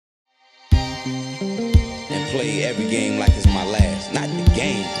play every game like it's my last. Not the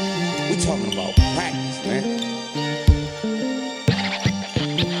game. We talking about practice, man.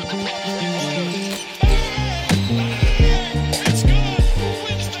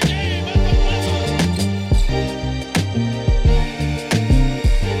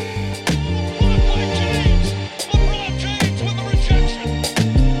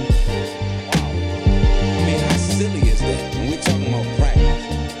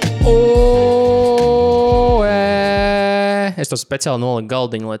 Es to speciāli noliku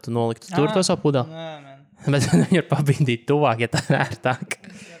galdiņu, lai tu noliktu tur to savu pudeli. Bet viņu var pabīdīt tuvāk, ja tā ir ērtāk.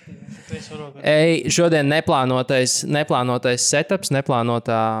 Šodien neplānotais setups,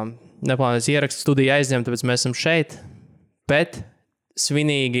 neplānotais ieraksts studija aizņem, tāpēc mēs esam šeit. Bet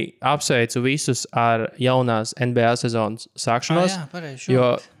svinīgi apsveicu visus ar jaunās NBA sezonas sākšanos.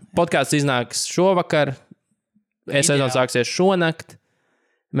 Jo podcasts iznāks šovakar, sezona sāksies šonakt.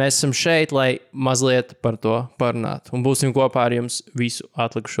 Mēs esam šeit, lai mazliet par to parunātu. Un būsim kopā ar jums visu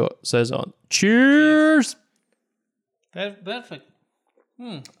atlikušo sezonu. Cheers! Perfekt.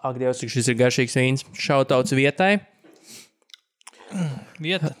 Ak, Dievs, cik šis ir garšīgs vīns. Šautauts vietai.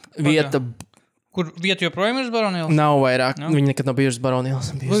 Vieta. Kur vieta joprojām ir uz Baronīlas? Nav vairāk. No? Viņa nekad nav bijusi uz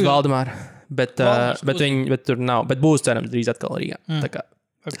Baronīlas. Bijusi uz Valdemāra. Bet tur nav. Bet būs cerams drīz atkal Rīgā.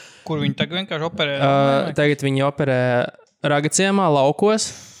 Kur viņi tagad vienkārši operē? Tagad viņi operē Ragaciemā, laukos,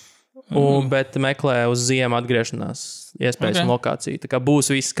 bet meklē uz ziemu atgriešanās iespējas un lokāciju. Tā kā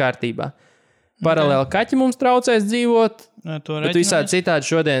būs viss kārtībā. Paralēli kaķi mums traucēs dzīvot, bet visādi citādi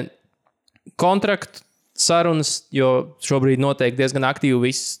šodien kontraktu sarunas, jo šobrīd notiek diezgan aktīvi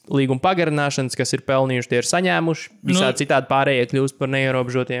viss līguma pagarināšanas, kas ir pelnījuši, tie ir saņēmuši. Visādi citādi pārējie kļūst par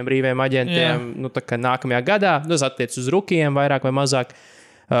neierobežotiem brīviem aģentiem. Tā kā nākamajā gadā, tas attiec uz rukijiem vairāk vai mazāk.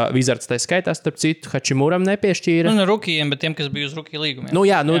 Wizards tā skaitā, starp citu, Hačimuram nepiešķīra. Rukijiem, bet tiem, kas bija uz rukiju līgumiem.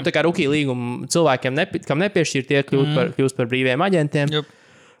 Tā kā rukiju līgumu cilvēkiem, kam nepiešķīra, tie kļūst par brīviem aģentiem.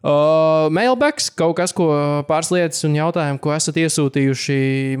 Mailbacks, kaut kas, ko pāris lietas un jautājumi, ko esat iesūtījuši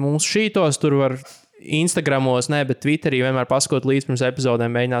mums šītos, tur var Instagramos, bet Twitterī vienmēr paskot līdz pirms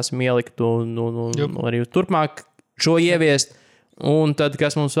epizodēm, mēģināsim ielikt un arī turpmāk šo ieviest. Un tad,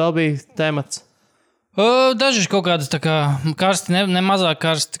 kas mums vēl bija temats? Daži kaut kādas tā kā karsti, ne mazāk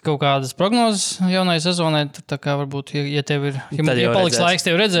karsti kaut kādas prognozes jaunai sezonai. Tā kā varbūt, ja tev ir, ja paliks laiks,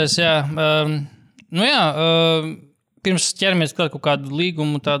 tev redzēs, jā. Pirms ķeramies kaut kādu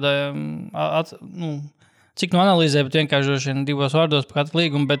līgumu tādai, cik analīzē, bet vienkārši divos vārdos par katru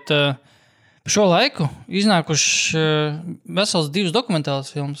līgumu, bet par šo laiku iznākuši vesels 2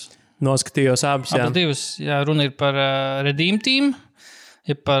 dokumentālas filmas. Noskatījos abas, jā. Abas 2, jā, runa ir par Redeem Team,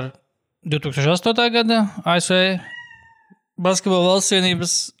 ja par 2008. Gada ASV basketbola valsts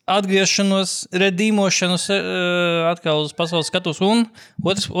vienības atgriešanos, redīmošanu atkal uz pasaules skatus. Un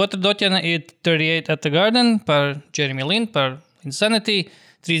otra doķena ir 38 at the Garden par Jeremy Lin, par Insanity,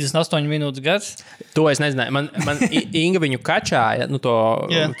 38 minūtes gads. To es nezināju. Man Inga viņu kačāja,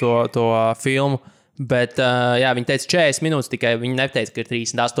 to filmu. Bet, viņi teica 40 minūtes tikai, viņi neteica, ka ir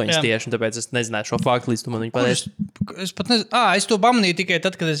 38 tieši, un tāpēc es nezināju šo faktu, līdz tu man viņu pateici. Es pat nezinu, es to pamanīju tikai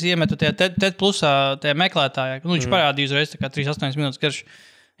tad, kad es iemetu TED plusā tajā meklētājā, viņš parādīja uzreiz tā kā 38 minūtes garš.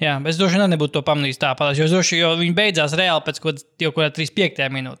 Jā, bet es droši vien nebūtu to pamanījis tāpēc, jo viņi beidzās reāli pēc jau kādā 35.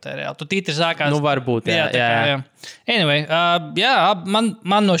 minūtē reāli. Tu tītri sākās. Varbūt, jā. Anyway,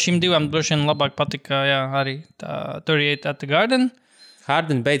 man no šīm 2 droši vien labāk patika, arī tā 38 at the Garden.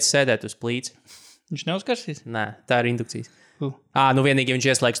 Harden beidz sēdēt uz plīci. Viņš neuzkarsīs? Nē, tā ir indukcijas. Vienīgi, ja viņš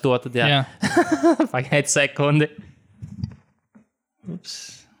ieslēgs to, tad jā. Pagaid sekundi. Ups.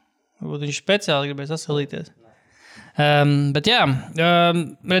 Varbūt viņš speciāli gribēja sasalīties. Bet jā,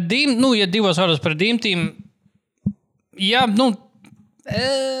 Redeem, ja 2 vārdos par Redeem Team, jā,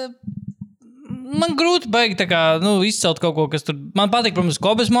 man grūti baigi tā kā, izcelt kaut ko, kas tur... Man patīk, protams,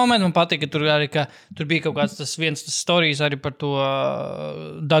 Kobes momenti, man patīk, ka tur arī tur bija kaut kāds tas stories arī par to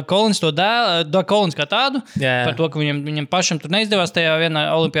Doug Collins, Doug Collins kā tādu, par to, ka viņam pašam tur neizdevās tajā vienā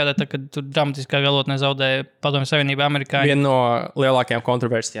olimpiādē, tā, kad tur dramatiskā galotnē zaudēja Padomju Savienība Amerikāņi. Viena no lielākajām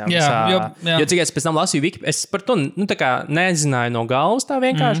kontroversijām. Jo cik es pēc tam lasīju Wikipēdiju, es par to tā kā nezināju no galvas tā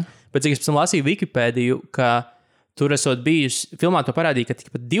vienkārši, bet cik es pēc tam lasīju Wikipēdiju, ka tur esot bijusi, filmā to parādīja, ka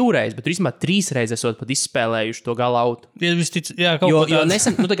tikai pat 2 reizes, bet tur īstenībā 3 reizes esot pat izspēlējuši to gala autu. Jo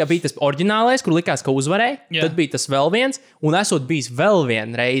nesen, tā kā bija tas oriģinālais, kur likās, ka uzvarēja, tad bija tas vēl viens, un esot bijis vēl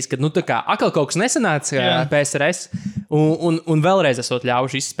viena reize, kad, tā kā atkal kaut kas nesanāca PSRS, un vēlreiz esot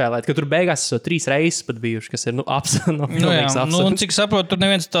ļaujuši izspēlēt, ka tur beigās esot 3 reizes pat bijuši, kas ir, pilnīgs absurds. Un cik saprotu, tur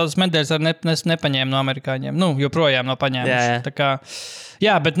neviens tādas medaļas nepaņēma no amerikāņiem, joprojām nav paņēmuši.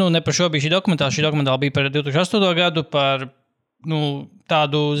 Jā, bet ne par šo bija šī dokumentāla. Šī dokumentāla bija par 2008. Gadu, par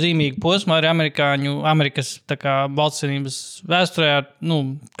tādu zīmīgu posmu arī Amerikas valstsvienības vēsturē,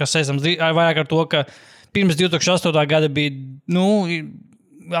 kas saistams vairāk ar to, ka pirms 2008. gada bija,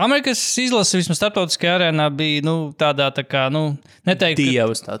 Amerikas izlase vismaz starptautiskajā arēnā bija, tādā tā kā, neteikti.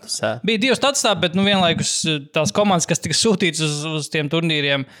 Dievu statusā. Bija Dievu statusā, bet, vienlaikus tās komandas, kas tika sūtītas uz tiem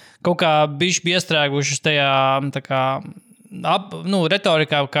turnīriem, kaut kā bišķi bija iestrēgušas tajā, tā kā,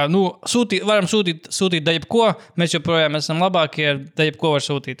 retorikā, kā, varam sūtīt da jebko, mēs joprojām esam labākie, da jebko var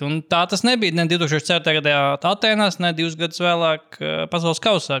sūtīt. Un tā tas nebija ne 2004. gadā Atēnās, ne 2 gadus vēlāk pasaules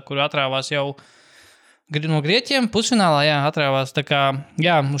kausā, kur atrāvās jau no Grieķiem pusfinālā, atrāvās. Tā kā,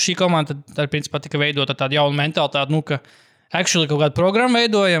 šī komanda tad, principā, tika veidota tāda jauna mentalitāte, ka actually kaut kādu programmu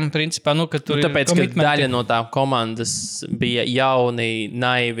veidojam, principā, ka tur tāpēc, ka daļa no tā komandas bija jauni,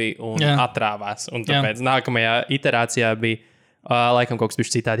 naivi un atrāvās. Un tāpēc nākamajā iterācijā bija laikam kaut kas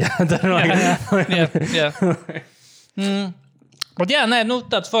bišķi citādi jādara. Jā. Bet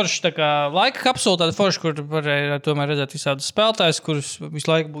tāds foršs tā kā laika kapsula, tāda forša, kur varēja tomēr redzēt visādus spēlētājus, kurus visu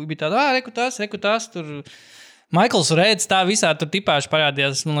laiku bija tāda, reku tās, tur Maikls Reids, tā visā tur tipāši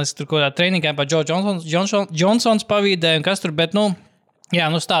parādījās, man liekas, tur kaut kādā treiningā par Joe Johnsons pavīdē un kas tur, bet,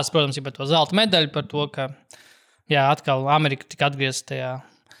 stāsts, protams, ir par to zelta medaļu, par to, ka, atkal Amerika tika atgriezta tajā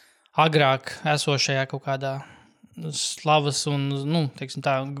agrāk esošajā kaut kādā slavas un, teiksim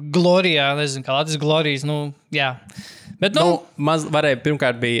tā, glorijā, nezinu, kā Latvijas glorijas, Bet, varēja,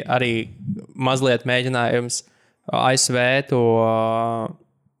 pirmkārt, bija arī mazliet mēģinājums ASV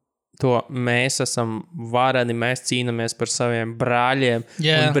to mēs esam vareni, mēs cīnāmies par saviem brāļiem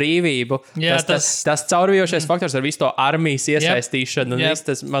un brīvību. Tas caurvijošais faktors ar visu to armijas iesaistīšanu un viss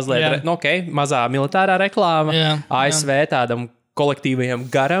tas mazliet, mazā militārā reklāma ASV tādam kolektīvajam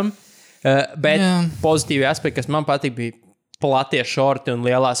garam, bet pozitīvi aspekti, kas man patīk, bija platie šorti un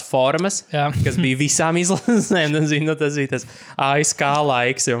lielās formas, kas bija visām izlasēm. Tas bija tas ASK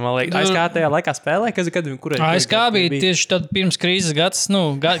laiks, jo man liekas, ASK tajā laikā spēlē, ASK bija tieši tad pirms krīzes gads,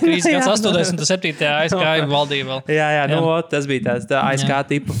 krīzes gads 87. ASK valdīja vēl. Tas bija tās ASK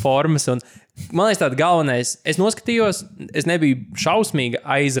tipa formas un man liekas, tāds galvenais, es noskatījos, es nebiju šausmīgi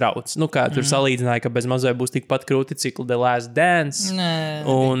aizrauts, kā tur salīdzināja, ka bez mazai būs tikpat krūti cikli The Last Dance,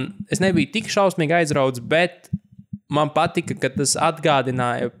 un es nebiju tik šausmīgi aizrauts, bet man patika, ka tas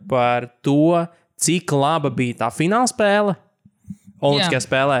atgādināja par to, cik laba bija tā finālspēle Olimpiskajā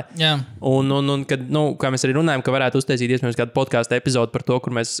spēlē. Un kad, kā mēs arī runājam, ka varētu uztaisīt iespējams kādu podcastu epizodu par to,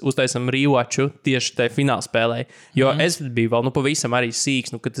 kur mēs uztaisam rewatchu tieši tajā finālspēlē. Jo es biju vēl pavisam arī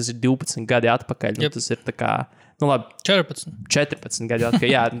sīks, ka tas ir 12 gadi atpakaļ. Tas ir tā kā, labi, 14 gadi atpakaļ.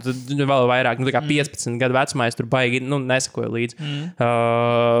 Jā, vēl vairāk, tā kā 15 gadu vecumā es tur baigi, nesakoju līdzi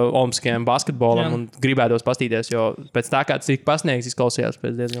olimpiskajam basketbolam un gribētos pastīties, jo pēc tā, kā tas tika pasniegts, izklausījās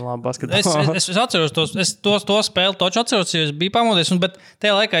pēc diezgan labi basketbola. Es atceros to spēli, toču atceros, jo es biju pamodies, bet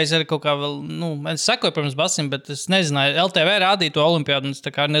tajā laikā es arī kaut kā vēl, es sekoju, protams, basim, bet es nezināju, LTV rādīja to olimpiādu, un es tā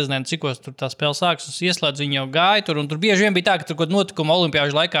kā nezināju, cikos tur tā spēle sāks, es ieslēdzu, viņi jau gāja tur, un tur bieži vien bija tā, ka tur kaut notikuma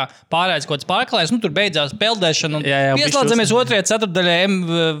olimpiāžu laikā pārēdz kaut kāds pārklājs, tur beidzās peldēšana, un pieslēdzamies 2. ceturtdaļā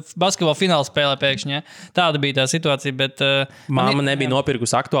basketbola fināla spēlē pēkšņi. Tāda bija tā situācija, bet... Māma nebija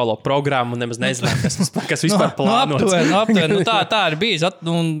nopirkusi aktuālo programmu un nemaz nezināja, kas vispār plānots. Aptuveni. Tā arī bija.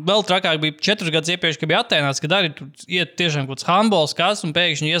 Un vēl trakāk bija 4 gadus iepriekš, kad bija Atēnās, kad arī tur iet tiešām kaut kāds handbols kas un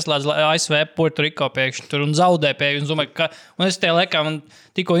pēkšņi ieslēdz ASV Puerto Rico pēkšņi tur un zaudē pēkšņi. Un es tajā laikā man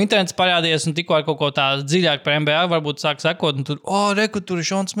tikko internets parādījās un tikko ar kaut ko tā dziļāk par NBA varbūt sāk sekot. Un tur, reku, tur ir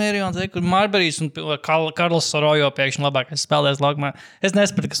Šons Mērijons, reku, Marberijas un Karls Sorojo pēkšņi labākais spēlēs laukumā. Es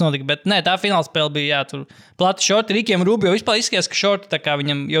nesapratu, kas notika, bet tā fināla spēle bija, tur plati šorti, Rikiem Rubio vispār izskatījās, ka šorti tā kā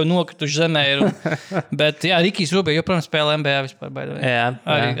viņam jau nokrituši zemē ir. Bet Rikijs Rubio joprojām spēlē NBA vispār baidot.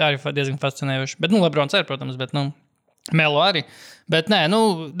 Arī diezgan fascinējoši. Bet, Lebrons arī, protams, bet, Melo arī. Bet,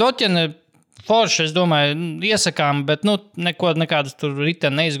 Doķene forši, es domāju, iesakām, bet, nekādas tur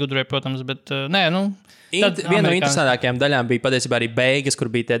riteni neizgudroja, protams, bet, Viena no interesantākajām daļām bija patiesībā arī beigas, kur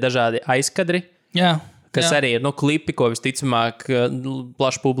bija tie dažādi aizkadri. Kas arī ir klipi, ko visticamāk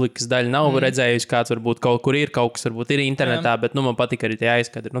plaša publikas daļa nav redzējusi, kāds varbūt kaut kur ir, kaut kas varbūt ir internetā, bet man patika arī tie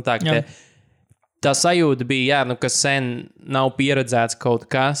aizkadri. Tā sajūta bija, ka sen nav pieredzēts kaut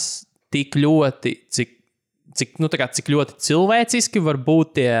kas tik ļoti, cik ļoti cilvēciski var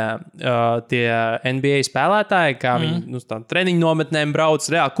būt tie NBA spēlētāji, kā viņi uz tām treniņu nometnēm brauc,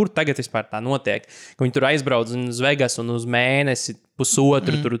 reāli, kur tagad vispār tā notiek. Ka viņi tur aizbrauc uz Vegas un uz mēnesi,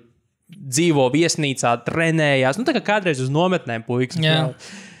 pusotru, tur dzīvo viesnīcā, trenējās. Tā kā kādreiz uz nometnēm puikas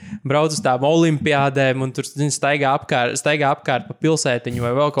brauc uz tām olimpiādēm un tur staigā apkārt pa pilsētiņu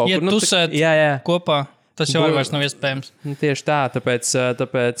vai vēl kaut kur. Tusēt kopā. Tas jau vairs nav iespējams. Tieši tā, tāpēc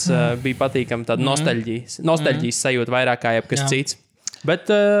bija patīkami tāda nostalģijas sajūta vairāk kā jebkas cits. Bet,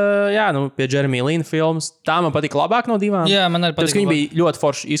 pie Jeremy Lina filmas, tā man patika labāk no divām. Jā, man arī patika. Viņi bija ļoti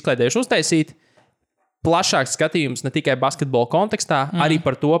forši izklaidējuši uztaisīt. Plašāks skatījums ne tikai basketbola kontekstā, arī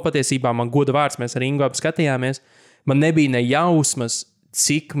par to patiesībā man goda vārds, mēs ar Ingu skatījāmies. Man nebija ne jausmas,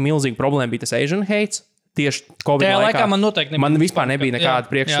 cik milzīga problēma bija tas Asian hates. Tieši Covid laikā man noteikti nebija. Man vispār nebija nekāda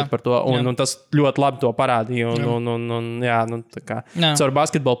priekšstata par to, un tas ļoti labi to parādīja. Caur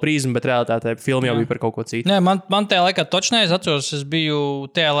basketbola prizmu, bet realitātē filma jau bija par kaut ko citu. Nē, man tajā laikā točnē, es atceros,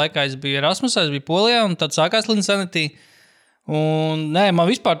 tajā laikā es biju Erasmusā, es biju Polijā, un tad sākās Linsanity. Un,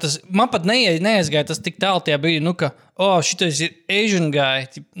 man pat neaizgāja tas tik tālu, tie bija, ka, šitais ir Asian guy,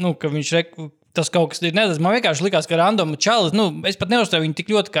 ka viņš tas kaut kas ir nezinu. Man vienkārši likās, ka random čalis, es pat neuzstāju viņu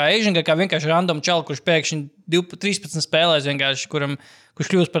tik ļoti kā Asian guy, kā vienkārši random čalis, kurš pēkšņi 13 spēlēs vienkārši, kurš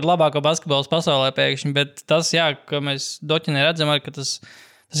kļūst par labāko basketbols pasaulē pēkšņi, bet tas, ka mēs doķinē redzam, ka tas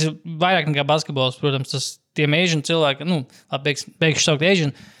ir vairāk nekā basketbols, protams, tas tiem Asian cilvēkiem, pēkšņi saukt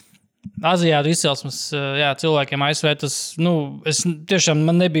Asian, Azijātu izcelsmes cilvēkiem ASV, tas, es tiešām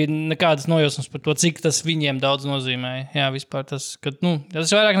man nebija nekādas nojausmas par to, cik tas viņiem daudz nozīmēja. Jā, vispār tas, ka, tas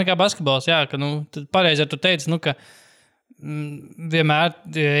ir vairāk nekā basketbols, ka, tad pareizi tu teici, ka vienmēr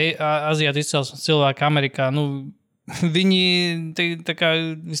Azijātu izcelsmes cilvēki Amerikā, viņi tā kā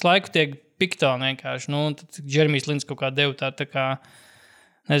visu laiku tiek piktoni vienkārši, tad Jeremijs Lins kaut kā deva tā kā,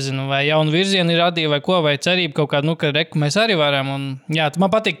 nezinu, vai jaunu virzienu ir radīja, vai ko, vai cerība kaut kādu, ka mēs arī varam. Un,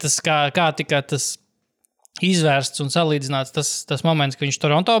 man patīk tas, kā tika tas izvērsts un salīdzināts tas moments, ka viņš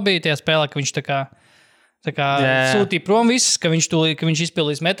Toronto bija tajā spēlē, ka viņš tā kā sūtīja prom visus, ka viņš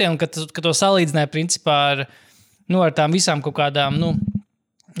izpildīs metienu, ka to salīdzināja principā ar tām visām kaut kādām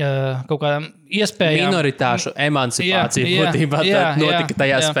iespējām. Minoritāšu emancipācija būtībā notika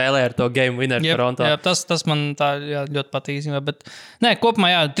tajā spēlē ar to game winner Toronto. Jā, tas man tā ļoti patīk. Bet,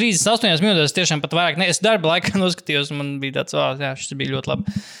 kopumā 38 minūtēs tiešām pat vairāk. Es darba laikā noskatījos, un man bija tāds, šis bija ļoti labi.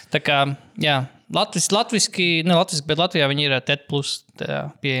 Tā kā, latviski, bet Latvijā viņi ir TED Plus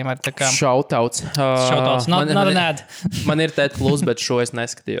pieejami. Shoutouts. Not an ad. Man ir TED Plus, bet šo es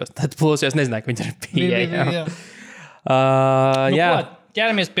neskatījos. TED Plus, es nezināju, ka viņi ir pieejami.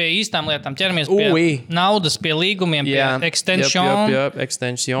 Ķeramies pie īstām lietām, ķeramies pie naudas, pie līgumiem, pie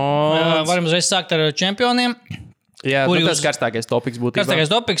extensions. Varam uzreiz sākt ar čempioniem. Jā, tas karstākais topiks būtībā. Karstākais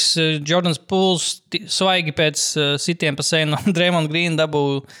topiks, Jordans Pools svaigi pēc sitiem pa sēnu Draymond Green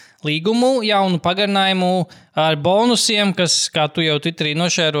dabū līgumu, jaunu pagarinājumu ar bonusiem, kas, kā tu jau Twitterī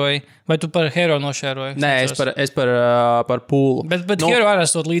nošēroji, vai tu par Hero nošēroji? Nē, es par Poolu. Bet Hero arī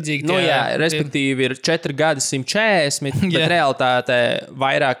esot līdzīgi. Respektīvi ir 4 gadi 140, bet realitātē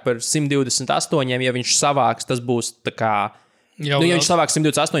vairāk par 128, ja viņš savāks, tas būs tā kā... ja viņš savāks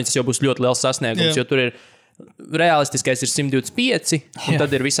 128, tas jau būs ļoti liels sasniegums, jo tur ir realistiskais ir 125, un tad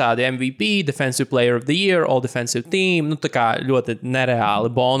ir visādi MVP, Defensive Player of the Year, All Defensive Team, tā kā ļoti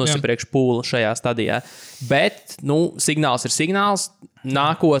nereāli bonusi priekš Poola šajā stadijā. Bet, signāls ir signāls,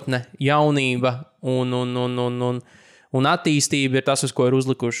 nākotne, jaunība un attīstība ir tas, uz ko ir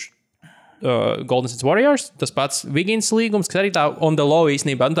uzlikuši Golden State Warriors, tas pats Wiggins līgums, kas arī tā on the low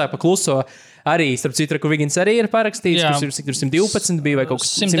īstenībā, tā pa kluso. Arī, starp citu, ka Wiggins arī ir parakstīts, kurš ir 112 bija vai kaut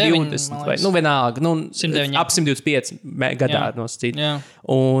kas 120, vai, vienalga, 109. Ap 125 gadā nosacīt.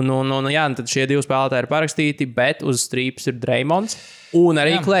 Un tad šie divi spēlētāji ir parakstīti, bet uz strīpas ir Draymonds un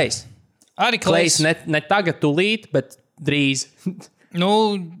arī Klejs. Arī Klejs ne tagad tūlīt, bet drīz.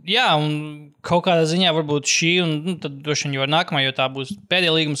 Un kaut kādā ziņā varbūt šī, un tad droši vien jau ar nākamā, jo tā būs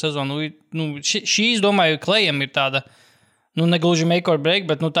pēdējā līguma sezona. Šī, es domāju, Klejam ir tāda, negluži make or break,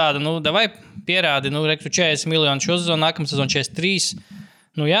 bet tāda, davai pierādi, rektu 40 miljonu šo sezonu, nākamā sezona 43.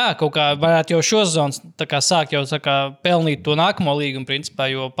 Kaut kā varētu jau šo sezonu tā kā sākt jau tā kā pelnīt to nākamo līgumu,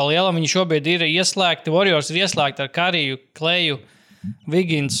 principā, jo pa lielam viņi šobrīd ir ieslēgti, Warriors ir ieslēgti ar Kariju, Kleju,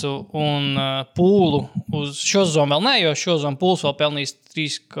 Wigginsu un Poolu uz šo sezonu vēl ne, jo šo sezonu Pools vēl pelnīs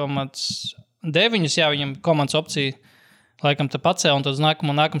 3,9, viņam komandas opcija laikam te pacēla, un tad uz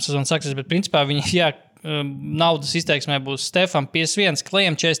nākamā sezonu sāksies, bet principā viņi, naudas izteiksmē būs Stefam 51,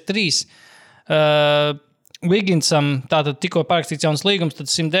 Klejam 43, Wigginsam tātad tikko parakstīts jauns līgums, tad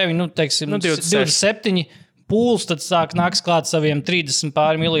 109, 27, Pools tad nāks klāt saviem 30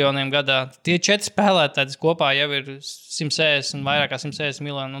 pāri miljoniem gadā. Tie 4 spēlētāji kopā jau ir 160, vairāk kā 160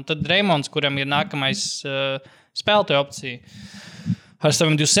 miljoni. Un tad Draymonds, kuram ir nākamais spēlētāju opcija. Ar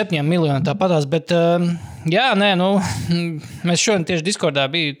saviem 27 miljoniem tāpatās, bet mēs šodien tieši Discordā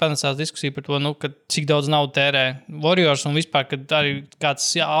bija panesās diskusija par to, ka cik daudz naudu tērē Warriors un vispār, kad arī kāds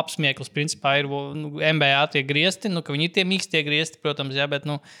apsmieklis principā ir NBA tie griesti, ka viņi ir tie mīkstie griesti, protams, bet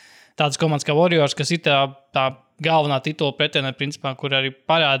tādas komandas kā Warriors, kas ir tā galvenā titula pretendente, principā, kur arī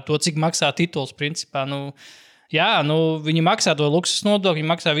parāda to, cik maksā tituls, principā, Jā, viņi maksā to luksus nodokļu, viņi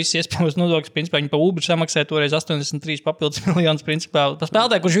maksā visas iespējamos nodokļus. Principā viņi pa Uber samaksāja toreiz 83 papildus miljonus. Principā pa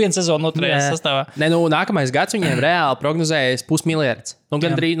spēlētāju, kurš vienu sezonu noturējās sastāvā. Nākamais gads viņiem reāli prognozējas $500 000.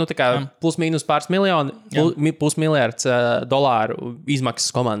 Gandrīz, plus mīnus pāris miljoni, $500 000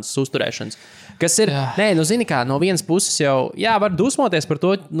 izmaksas komandas uzturēšanas. Kas ir, zini kā, no vienas puses jau, var dusmoties par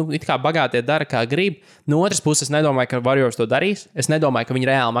to, it kā bagātie dara, kā grib. No otras puses, nedomāju, ka Warriors to darīs. Es nedomāju, ka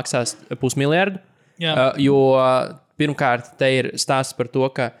viņi reāli maksās $500 000. Jo pirmkārt, te ir stāsts par to,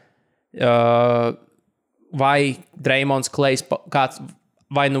 ka vai Draymonds Klejs,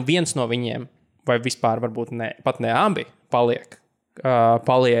 vai viens no viņiem, vai vispār varbūt pat ne abi paliek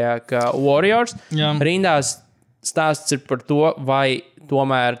Warriors. Rindās stāsts ir par to, vai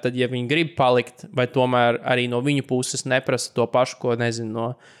tomēr, tad, ja viņi grib palikt, vai tomēr arī no viņu puses neprasa to pašu, ko nezinu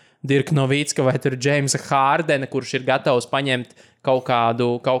no Dirka Novicka vai tur Jamesa Hardena, kurš ir gatavs paņemt kaut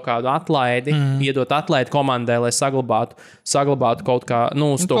kādu atlaidi, iedot atlaidi komandai, lai saglabātu kaut kā,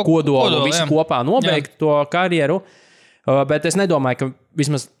 uz to kodolu, visi kopā nobeigt to karjeru. Bet es nedomāju, ka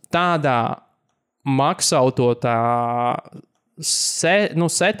vismaz tādā maksautotā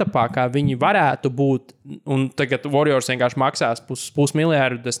setupā, kā viņi varētu būt, un tagad Warriors vienkārši maksās $500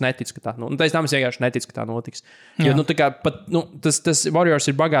 000, es neticu, ka tā notiks. Es vienkārši neticu, ka tā notiks. Jo, tas Warriors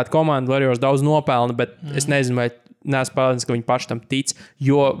ir bagāta komanda, Warriors daudz nopelna, bet es nezinu, vai neesmu pārliecināts, ka viņi paši tam tic,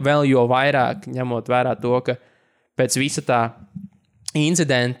 jo vairāk ņemot vērā to, ka pēc visa tā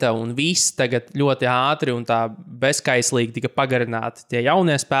incidenta un viss tagad ļoti ātri un tā bezskaislīgi tika pagarināti tie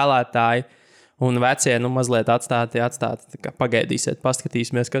jaunie spēlētāji, un vecie, mazliet atstāti, pagaidīsiet,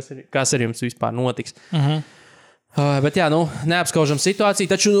 paskatīsimies, kas ar jums vispār notiks. Bet neapskaužam situāciju,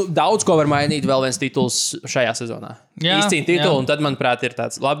 taču daudz ko var mainīt vēl viens tituls šajā sezonā. Izcīnīt titulu, un tad, manuprāt, ir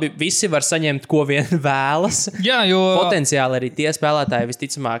tāds, labi, visi var saņemt, ko vien vēlas. Jo potenciāli arī tie spēlētāji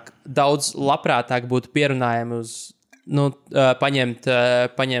visticamāk daudz labprātāk būtu pierunājami uz, paņemt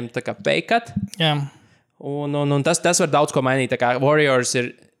tā kā paycut. Un tas var daudz ko mainīt, tā kā Warriors ir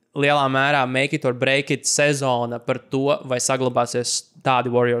lielā mērā make it or break it sezona par to, vai saglabāsies tādi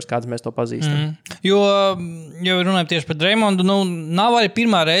Warriors, kāds mēs to pazīstam. Jo runājam tieši par Draymondu, nav arī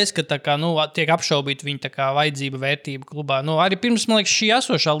pirmā reize, ka tā kā, tiek apšaubīta viņa tā kā vajadzība, vērtība klubā. Arī pirms, man liekas, šī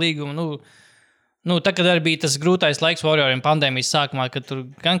esošā līguma, tā, kad arī bija tas grūtais laiks Warrioriem pandēmijas sākumā, kad tur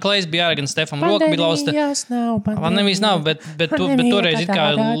gan Klejs bija ārā, gan Stefan Roka bija lausta. Pandēmijas nav, bet toreiz it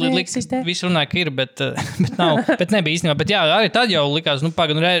kā visi runāja, ka ir, bet nav. Bet nebija īstenībā. Bet arī tad jau likās,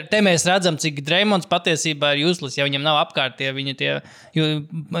 te mēs redzam, cik Draymonds patiesībā ir useless, ja viņam nav apkārtie, viņa tie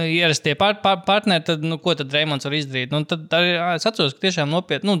ierastie partneri, tad, ko tad Draymonds var izdarīt? Tad arī es atceros, ka tiešām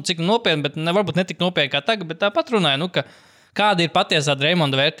nopietni, cik nopietni, bet varbūt ne tik nopietni kā tagad, bet tāpat runāja, ka kāda ir patiesā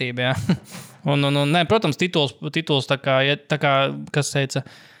Draymonda vērtība, jā. Protams, tituls tā kā kas teica,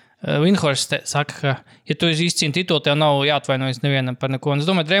 Vinhorsts saka, ka, ja tu izcīni titulu, tev nav jāatvainojas nevienam par neko. Un es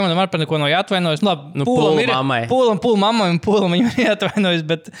domāju, Draymondam var par neko nav jāatvainojas. Pūlam mammai un pūlam viņam ir jāatvainojas,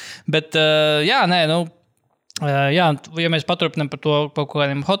 bet ja mēs paturpinām par kaut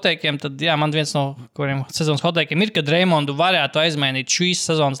kādiem hoteikiem, tad man viens no kuriem sezonas hoteikiem ir, ka Draymondu varētu aizmainīt šīs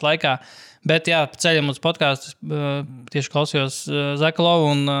sezonas laikā. Bet, ceļam uz podkāstu, tieši klausījos Zaka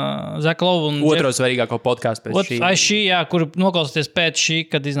Lovu un otro svarīgāko podkāstu pēc šī. Kuru noklausīties pēc šī,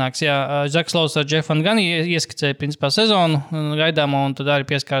 kad iznāks, Zaks Lovs ar Jeffu un Gani ieskicēja, principā, sezonu gaidāmo, un tad arī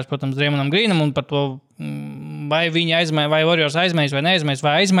pieskārās, protams, Draymondam Greenam, un par to, vai vai Warriors aizmainīs vai neaizmainīs,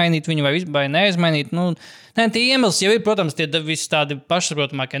 vai aizmainīt viņu, vai neaizmainīt. Tie iemesli jau ir, protams, tie visi tādi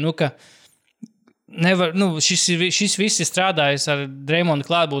pašsaprotamākie, ka nevar, šis viss ir strādājis ar Draymondu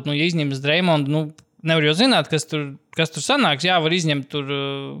klātbūtni. Ja izņems Draymondu, nevar jau zināt, kas tur sanāks. Var izņemt tur.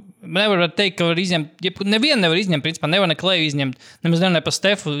 Nevar teikt, ka var izņemt. Nevienu nevar izņemt, principā nevar ne Kleju izņemt. Nemaz nevar ne pa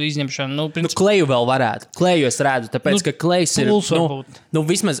Stefu izņemšanu. Kleju vēl varētu. Kleju es redzu, tāpēc, ka Klejs ir.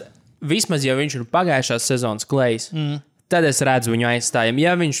 Vismaz, ja viņš ir pagājušās sezonas Klejs. Tad es redzu viņu aizstājumu.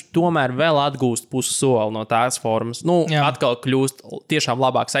 Ja viņš tomēr vēl atgūst pussoli no tās formas, atkal kļūst tiešām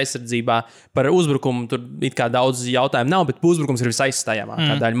labāks aizsardzībā. Par uzbrukumu tur it kā daudz jautājumu nav, bet uzbrukums ir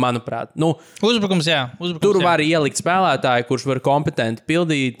visaizstājamākā daļa, manuprāt. Uzbrukums, tur var ielikt spēlētāju, kurš var kompetenti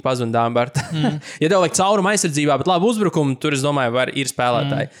pildīt, pazvandām, bet ja tev liek caurumu aizsardzībā, bet labi uzbrukumu, tur, es domāju, ir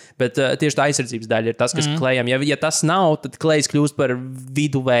spēlētāji. Bet tieši tā aizsardzības daļa ir tas, kas Klejam. Ja tas nav, tad Klejs kļūst par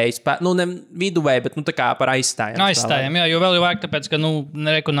viduvēju, ne viduvēju, bet tā kā par aizstājumu. Jo vēl jau vajag, tāpēc, ka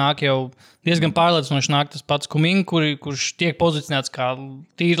nereku nāk jau diezgan pārliecinoši nāk tas pats Kuminga, kurš tiek pozicionēts kā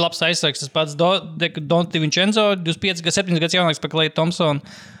tīri labs aizsargs, tas pats Donti Vincenzo, 7 gadus jaunāks par Kleju Thompsonu.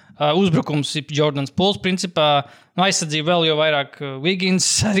 uzbrukums ir Jordans Pools, principā. Aizsardzība vēl jau vairāk Wiggins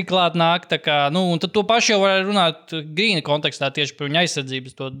arī klāt nāk. Kā, un tad to pašu jau var runāt Grīna kontekstā tieši par viņa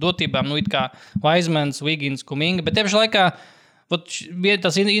aizsardzības dotībām. It kā Wisemans, Wiggins, Kuminga. Bet tieši laikā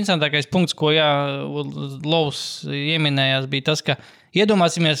tas interesantākais punkts, ko Lovs ieminējās, bija tas, ka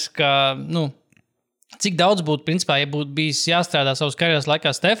iedomāsimies, ka cik daudz būtu, principā, ja būtu bijis jāstrādā savas karjeras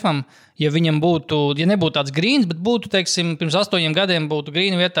laikā Stefam, ja viņam būtu, ja nebūtu tāds Grīns, bet būtu, teiksim, pirms 8 gadiem būtu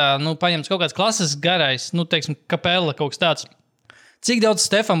Grīna vietā, paņemts kaut kāds klases garais, teiksim, Kapela kaut kas tāds. Cik daudz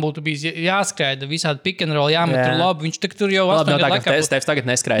Stefam būtu bijis jāskraida, visādi pick and roll, jāmet tur labi, viņš tur jau 8 gadu laikā būtu. Stefs tagad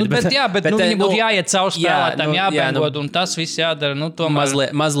neskraida. Bet viņam būtu jāiet caur spēlētājiem, jābēgot, un tas viss jādara. Tomēr...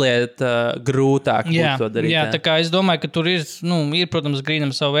 Mazliet grūtāk būtu to darīt. Jā, tā kā es domāju, ka tur ir, protams,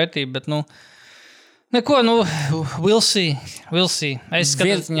 Grīnam savu vērtību, bet, neko, we'll see. Es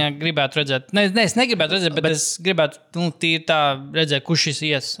skatos, gribētu redzēt. Es negribētu redzēt, bet es gribētu tīri tā redzēt, kurš šis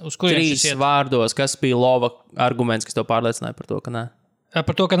ies, uz kuriem šis iet. 3 vārdos, kas bija Lova arguments, kas tev pārliecināja par to, ka nē?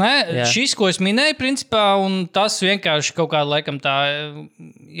 Par to, ka nē. Jā. Šis, ko es minēju, principā, un tas vienkārši kaut kāda laikam tā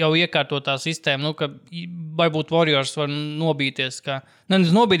jau iekārtotā sistēma, ka varbūt Warriors var nobīties,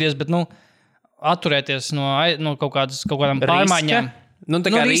 nobīties, bet, atturēties no kaut kādām pārmaiņām.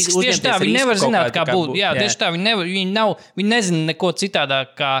 Risks tieši tā, viņi nevar zināt, kā būtu. Jā, tieši tā, viņi nezina neko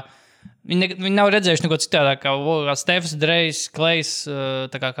citādāk, kā viņi nav redzējuši neko citādāk, kā Stefs, Drejs, Klejs,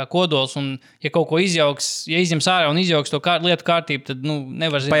 kā kodols, un ja kaut ko izjauks, ja izņems ārā un izjauks to lietu kārtību, tad,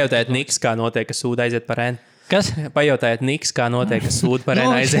 nevar zināt. Pajautājiet Niks, kā notiek, ka sūda aiziet par ēnu. Kas? Pajautājiet Niks, kā notiek, ka sūda par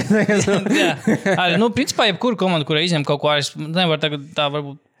ēnu aiziet. Jā, arī, principā, jebkura komanda, kurai izņem kaut ko ārā, nevar tagad tā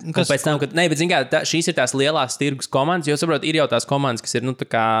varbūt. Pēc tam, šīs ir tās lielās tirgus komandas, jo, saprot, ir jau tās komandas, kas ir, tā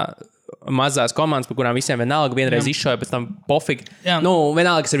kā mazās komandas, par kurām visiem vienalga vienreiz izšauja, pēc tam pofīgi.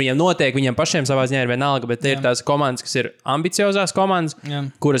 Vienalga, kas ar viņiem notiek, viņiem pašiem savā ziņā ir vienalga, bet ir tās komandas, kas ir ambiciozās komandas,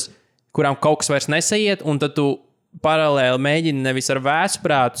 kurām kaut kas vairs nesaiet, un tad tu paralēli mēģini nevis ar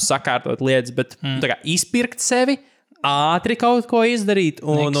vēsprātu sakārtot lietas, bet tā kā izpirkt sevi, ātri kaut ko izdarīt,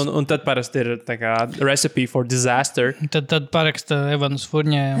 un tad parasti ir tā kā recipe for disaster. Tad paraksta Evans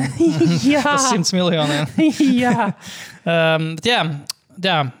Furnjē par 100 miljoniem.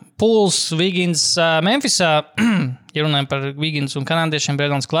 Jā, Pools, Wiggins, Memphisā, ja runājam par Wiggins un kanādiešiem,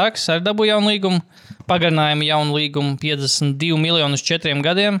 Brandons Clarks arī dabūja jaunu līgumu, pagarinājumu jaunu līgumu 52 miljonus 4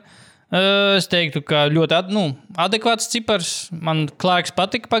 gadiem. Es teiktu, ka ļoti adekvāts cipars. Man Clarks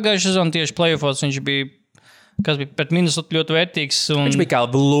patika pagājušajā sezonā, tieši playoffos viņš bija, kas bija pret Minnesotu ļoti vērtīgs. Viņš bija kā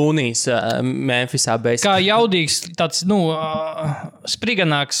Lūnijs Memphisā. Kā jaudīgs, tāds,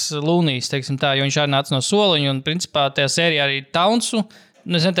 spriganāks Lūnijs, teiksim tā, jo viņš arī nāca no soliņa, un principā tajā sērijā arī Townsu.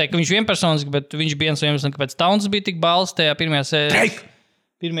 Es neteiktu, ka viņš vienpersoniski, bet viņš bija viens no iemesliem, kāpēc Towns bija tik balsts tajā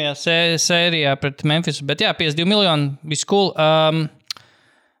pirmajā sērijā pret Memphisu. Bet jā, 52 miljoni, viss cool.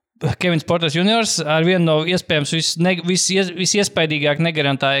 Kevins Porters juniors ar vienu no iespējams visiespaidīgāk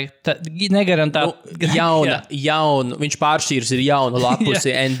jaunu, viņš pāršķīrs ir jaunu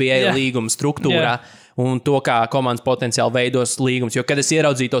lapusi NBA līguma struktūrā. Un to, kā komandas potenciāli veidos līgums. Jo, kad es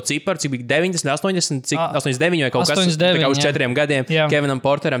ieraudzīju to ciparu, cik bija 90, 80, 89 vai kaut kas tāds, tā kā uz 4 gadiem, Kevinam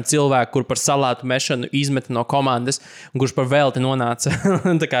Porteram cilvēku, kur par salātu mešanu izmeta no komandas, un kurš par velti nonāca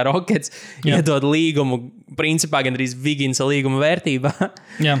tā kā Rockets, iedod līgumu, principā gandrīz Wigginsa līguma vērtībā.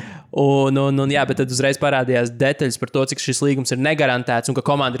 Bet tad uzreiz parādījās detaļas par to, cik šis līgums ir negarantēts, un ka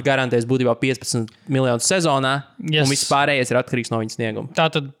komanda ir garantējusi būtībā 15 miljonus sezonā, un viss pārējais ir atkarīgs no viņa snieguma.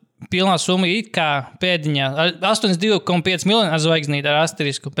 Tātad pilnā summa ir kā pēdiņā 82,5 miljoni ar zvaigznīti ar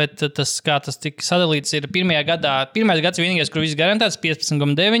asterisku, bet tas, kā tas tika sadalīts, ir pirmais gads vienīgais, kur viss garantēts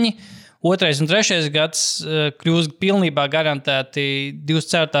 15,9, otrais un trešais gads kļūst pilnībā garantēti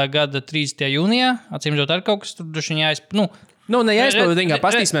 24. gada 30. jūnijā, atcīmredzot ar kaut kas tur droši vien jāizpildīt,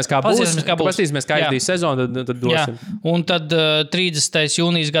 pastīsimies, kā būs. Pastīsimies, kā aizdīs sezonu, tad dosim. Jā. Un tad 30.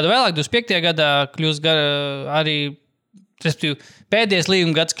 jūnijas gada vēlāk, 25. gadā kļūst arī, respektīvi, pēdējais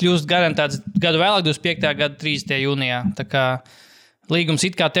līguma gads kļūst garantēts gadu vēlāk, 25. gada 30. jūnijā. Tā kā līgums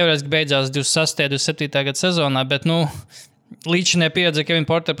it kā teorētiski beidzās 26. 27. gada sezonā, bet, līdšanai pieredze Kevin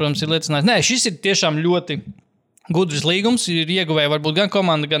Porter, protams, ir liecinājis. Nē, šis ir tiešām ļoti gudrs līgums, ir ieguvēja varbūt gan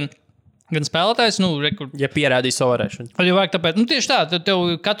komanda, gan spēlētājs. Ja pierādīs savu varēšanu. Tāpēc, tieši tā, tev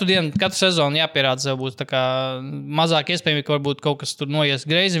katru sezonu jāpierāda sev būs tā kā mazāk iespējami, ka varbūt kaut kas tur noies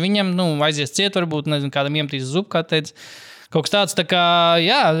greizi viņam, aizies ciet varbūt, nezinu, kādam iemetīs zupu, kā teica. Kaut kas tāds, tā kā,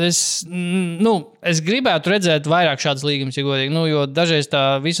 jā, es gribētu redzēt vairāk šādas līgumas, ja godīgi, jo dažreiz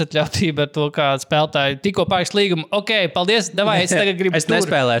tā visatļautība ar to, kā spēlētāji tikko pārakst līgumu, paldies, davai, es tagad gribu Es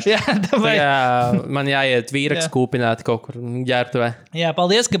nespēlēšu. Jā, davai. Man jāiet vīraks kūpināt kaut kur ģērbtuvē. Jā,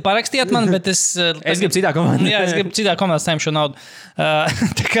 paldies, ka parakstījāt man, bet es gribu citā komandā. Jā, es gribu citā komandā saņemt šo naudu.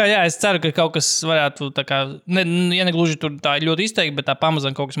 Tā kā, jā, es ceru, ka kaut kas varētu, tā kā, ja negluži tur tā ļoti izteikti, bet tā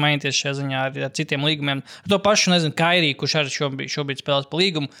pamazam kaut kas mainīties šajā ziņā ar citiem līgumiem. Ar to pašu, nezinu, Kairī, kurš arī šobrīd spēlēs pa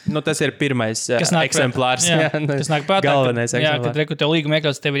līgumu. Tas ir pirmais eksemplārs. Kas nāk prātā. Galvenais eksemplārs. Jā, kad reku tev līguma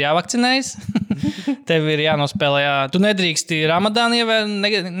iekļauts, tev ir jāvakcinējas. Tev ir jānospēlē, jā. Tu nedrīksti Ramadānā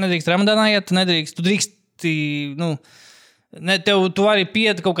iet, tu drīksti, tu vari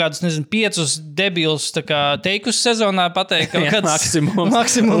piet kaut kādus, 5 debilus teikus sezonā pateikt kaut kāds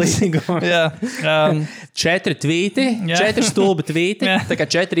maksimums. Jā. 4 tvīti, 4 stulbi tvīti, tā kā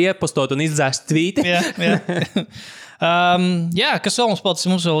 4 iepostot un izdzēst tvīti. Jā, kas vēl mums palicis?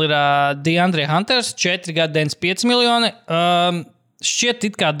 Mums vēl ir DeAndre Hunters, 4 gadi, 5 miljoni. Šķiet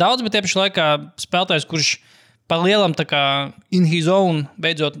it kā daudz, bet tiepaši laikā spēlētājs, kurš par lielam tā kā in his own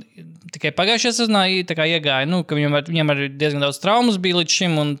beidzot tikai pagājušajā sezonā iegāja, ka viņam arī diezgan daudz traumas bija līdz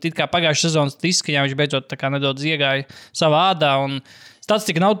šim, un it kā pagājušajā sezonas izskaņā viņš beidzot tā kā nedaudz iegāja savā ādā, un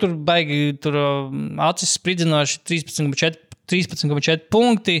statistika nav tur baigi, acis spridzinoši 13,4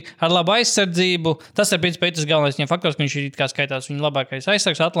 punkti ar labu aizsardzību. Tas ir principā tas galvenais viņam faktors, ka viņš ir kā skaitās viņa labākais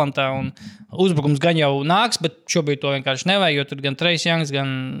aizsargs Atlantā, un uzbrukums gan jau nāks, bet šobrīd to vienkārši nevajag, jo tur gan Trace Youngs, gan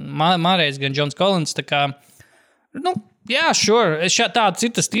Mārējs, gan Johns Collins, tā kā, jā, sure. Tāds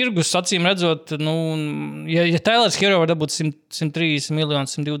ir tas tirgus, acīm redzot, ja Taylors Hero var dabūt 103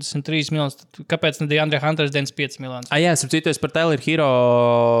 miljonus, 123 miljonus, tad kāpēc ne DeAndre Hunters 95 miljonus? Jā, es citos par Taylor Hero,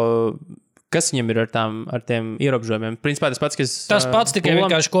 kas viņam ir ar tiem ierobežojumiem? Principā tas pats, kas... Tas pats tikai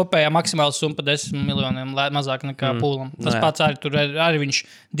vienkārši kopējā maksimāla summa pa 10 miljoniem, mazāk nekā pūlam. Tas pats arī viņš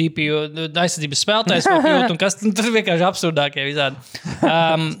DPU aizsardzības spēlētājs vēl kļūt, un kas tur vienkārši absurdākie visādi.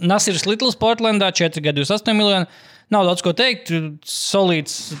 Nasirs Littles Portlandā, 4 gadi, 28 miljoni. Nav daudz ko teikt,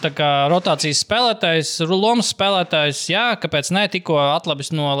 solīts rotācijas spēlētājs, lomas spēlētājs, jā, kāpēc ne, tikko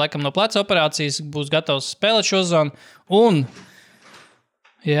atlabis no pleca operācijas, būs gatavs spēlēt šo zonu, un,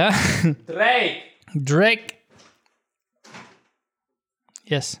 jā, Drake,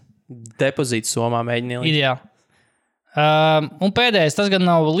 yes, depozīts somā mēģina ielikt. Ideāli. Un pēdējais, tas gan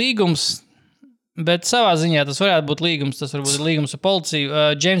nav līgums, bet savā ziņā tas varētu būt līgums. Tas varbūt ir līgums ar policiju.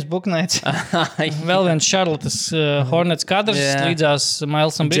 James Bucknights, vēl viens Charlottes Hornets kadrs, līdzās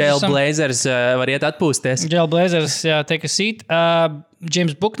Milesam Bridgesam. Jailblazers var iet atpūsties. Jailblazers, jā, take a seat.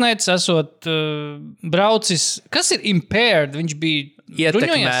 James Bucknights esot braucis. Kas ir impaired? Viņš bija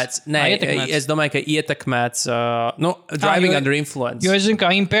ietekmēts. Nē, es domāju, ka ietekmēts driving under influence. Jo es zinu,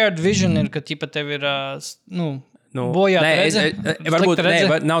 kā impaired vision ir, ka tev ir, bojāt redzi. Varbūt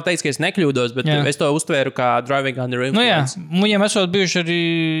nav teicis, ka es nekļūdos, bet es to uztvēru kā driving under influence. Viņiem esot bijuši arī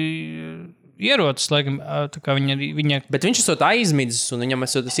ierocis, laikam, tā kā viņa... Bet viņš esot aizmidzis, un viņam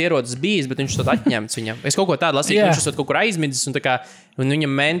esot tas ierocis bijis, bet viņš esot atņemts viņam. Es kaut ko tādu lasīju, ka viņš esot kaut kur aizmidzis, un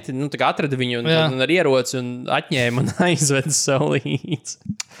viņam menti, atrada viņu un ar ieroci un atņēma un aizveda sev līdz.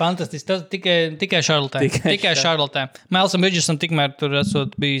 Fantastiski. Tas tikai Charlotē. Tikai Charlotē. Milesam Bridgesam tikmēr tur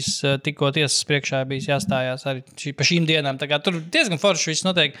esot bijis, tikko tiesas priekšā bijis jāstājās arī pa šīm dienām. Tā kā tur diezgan forši viss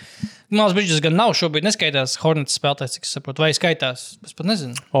notiek. Milesam Bridges gan nav šobrīd neskaitās Hornets spēlētājs, cik es saprotu, vai skaitās? Es pat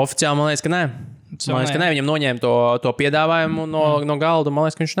nezinu. Oficiāli, man liekas, ka nē. Viņam noņēma to piedāvājumu no galda, man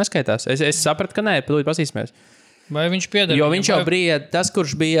liekas, ka viņš neskaitās. Es sapratu, ka nē, pasīsimies. Vai viņš piedara? Jo viņš jau bija tas,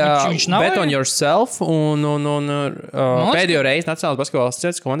 kurš bija Bet on Yourself un pēdējo reizi Nacionālās basketbola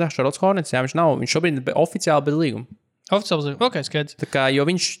asociācijas komandā Charlottes Hornets. Jā, viņš nav. Viņš šobrīd ir oficiāli bez līguma. Oficiāli? Ok, skaidrs. Tā kā, jo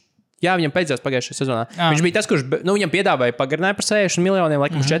viņš... Jā, viņam beidzās pagājušajā sezonā. Viņš bija tas, kurš viņam piedāvāja pagarinājumu par 60 miljoniem,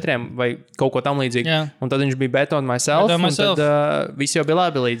 laikam 4 vai kaut ko tam līdzīgu. Un tad viņš bija Bet on Myself, un tad viss jau bija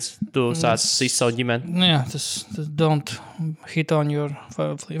labi līdz tu sāc izsaut ģimeni. Jā, tas don't hit on your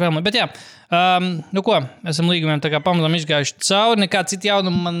family. Bet jā, esam līgumiem tā kā pamazām izgājuši cauri, nekā cita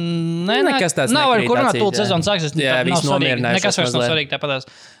jaunuma man nekas tāds nav ar kurunāt tūlīt sezonu sāksies. Jā, viss nomierinājuši. Nekas vairs nav svarīgi tāpatās.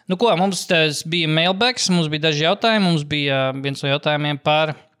 Mums bija mailbags, mums bija daži jautājumi, mums bija viens no jautājumiem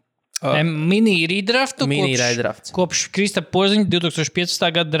par mini-redraftu. Kopš Kristapa Porziņa 2015.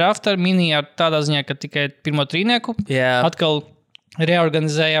 gada drafta ar mini ar tādā ziņā, ka tikai pirmo trīnieku atkal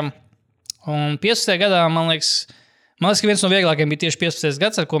reorganizējam. Un 15. gadā, man liekas, ka viens no vieglākajiem bija tieši 15.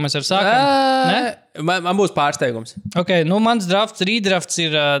 gads, ar ko mēs sākam. Man būs pārsteigums. Mans redrafts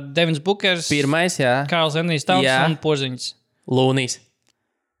ir Devins Bookers, pirmais, Karls Anthony Towns un Porziņš. Lūnīs.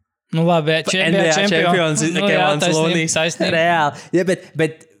 Labi, čempions. Lūnīs. Reāli. Ja,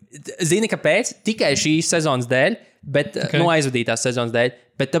 bet zini, kāpēc? Tikai šīs sezonas dēļ bet aizvadītās sezonas dēļ,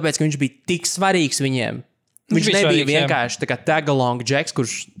 bet tāpēc, ka viņš bija tik svarīgs viņiem. Viņš nebija svarīgs, vienkārši tā kā tagalong džeks,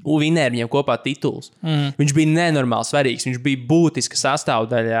 kurš vinēja viņiem kopā tituls. Viņš bija nenormāli svarīgs, viņš bija būtiska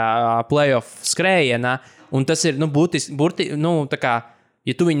sastāvdaļa playoff skrējienā, un tas ir, tā kā,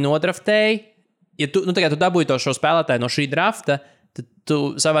 ja tu viņu nodraftēji, ja tu dabūji šo spēlētāju no šī drafta, tad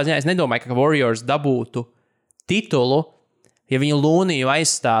tu savā ziņā, es nedomāju, ka Warriors dabūtu titulu, ja viņu Lūniju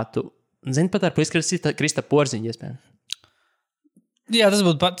aizstātu, zini, pat ar Krista Porziņu, iespējams. Jā, tas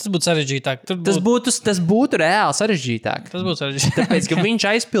būtu sarežģītāk. Tas būtu reāli sarežģītāk. Tas būtu sarežģītāk. Tāpēc, ka viņš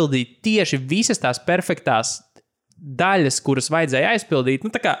aizpildīja tieši visas tās perfektās daļas, kuras vajadzēja aizpildīt.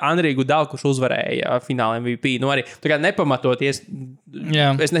 Tā kā Andrija Gudala, kurš uzvarēja fināla MVP, arī tā kā nepamatoties.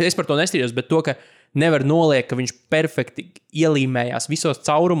 Es par to nestījos, bet to, ka nevar noliekt, ka viņš perfekti ielīmējās visos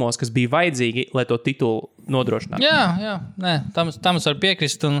caurumos, kas bija vajadzīgi, lai to titulu nodrošinātu. Jā, tam es varu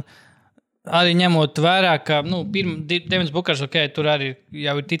piekrist. Un arī ņemot vērā, ka Devins Bukers, tur arī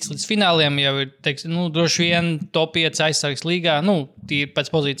jau ir ticis līdz fināliem, jau ir, droši vien top 5 aizsargs līgā, tīri pēc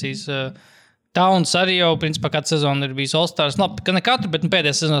pozīcijas. Towns arī jau, principā, kādu sezonu ir bijis All-Stars. Labi, ne katru, bet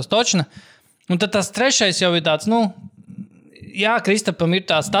pēdējās sezonas točna. Un tad tas trešais jau ir tāds, jā, Kristapam ir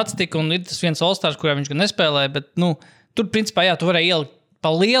tā statistika un ir tas viens All-Stars, kurā viņš gan nespēlē, bet, tur, principā, jā, tu varēji ielikt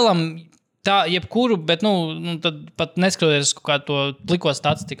pa lielam, tā, jebkuru, bet, tad pat neskatoties kaut kā to pliko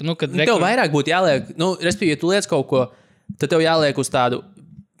statistiku. Tev vairāk būtu jāliek, respektīvi, ja tu liec kaut ko, tad tev jāliek uz tādu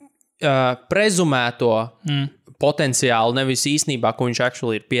prezumēto potenciālu, nevis īstenībā, ko viņš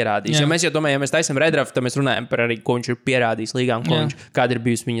actually ir pierādījis. Jo mēs jau domājam, ja mēs taisam redraftu, tad mēs runājam par arī, ko viņš ir pierādījis līgām, kāda ir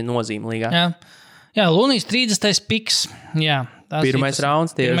bijusi viņa nozīme līgā. Jā, Lunijs 30. piks. Jā, pirmais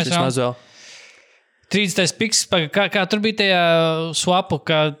rauns, tieši vismaz vēl. 30. piks, kā tur bija tajā swapu,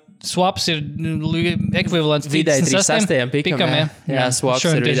 ka swaps ir ekvivalents vidēji 36. pikam. Jā, swaps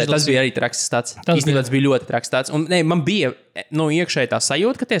ir vidēji. Tas bija arī traks stats. Īstenībā tas bija ļoti traks stats. Un man bija iekšēji tā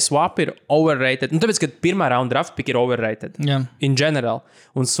sajūta, ka tie swapi ir overrated. Tāpēc, ka pirmā raunda draft pick ir overrated. In general.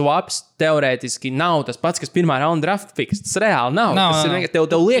 Un swaps teorētiski nav tas pats, kas pirmā raunda draft picks. Tas reāli nav.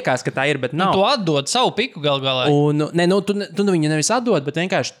 Tev liekas, ka tā ir, bet nav. Tu atdod savu piku galā. Tu viņu nevis atdod, bet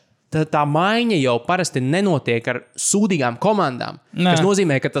vienkārši tā maiņa jau parasti nenotiek ar sūdīgām komandām. Tas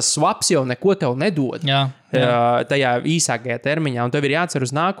nozīmē, ka tas swaps jau neko tev nedod tajā īsākajā termiņā, un tev ir jācer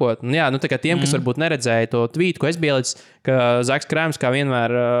uz nākotni. Tā kā tiem, kas varbūt neredzēja to tweetu, ko es biju ielicis, ka Zaks Krēms, kā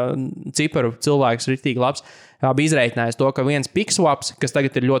vienmēr ciparu cilvēks, ritīgi labs, bija izreikinājis to, ka viens pick swaps, kas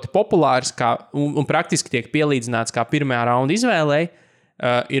tagad ir ļoti populārs un praktiski tiek pielīdzināts kā pirmajā raunda izvēlei,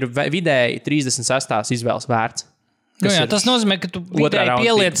 ir vidēji 36. izvēles vērts. Tas nozīmē, ka tu vidēji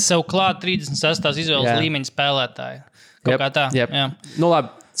pieliec sev klāt 36. izvēles līmeņa spēlētāju. Kaut kā tā. Jā.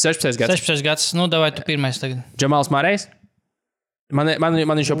 Labi, 16 gads. 16 gads. Davai tu pirmais tagad. Džamals Mārejs. Man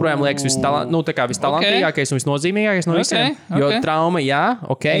viņš joprojām liekas vistalantīgākais un visnozīmīgākais no visiem. Jo trauma,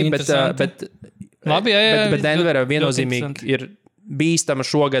 bet labi, bet Denvera viennozīmīgi ir bīstama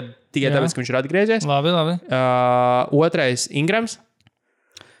šogad tikai tāpēc, ka viņš ir atgriezies. Labi. Otrais Ingrams.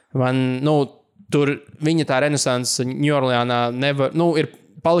 Tur viņa tā renesanse Ņujorkā nevar, ir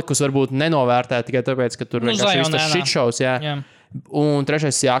palikusi varbūt nenovērtēta tikai tāpēc, ka tur vienkārši viss tas shitshows, jā. Un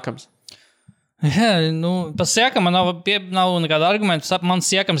trešais Siakams. Jā, par Siakamu nav nekāda argumenta. Man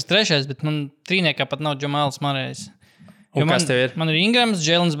Siakams ir trešais, bet man trīniekā pat nav Džamals Mārejs. Un kas tev ir? Man ir Ingrams,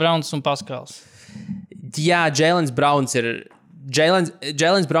 Jēlens Browns un Paskals. Jā, Jēlens Browns ir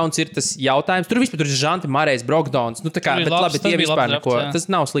tas jautājums. Tur vispār ir Žanti Mārejs, Brogdons. Bet labi, tie vispār neko.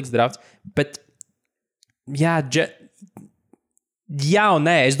 Tas nav slikts drafts. Bet jā, un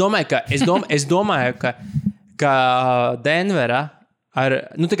nē. Es domāju, ka Denvera ar,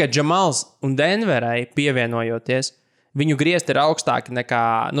 tā kā Džamals un Denverai pievienojoties, viņu griezti ir augstāki nekā,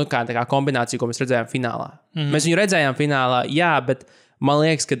 kā kombinācija, ko mēs redzējām finālā. Mēs viņu redzējām finālā, jā, bet man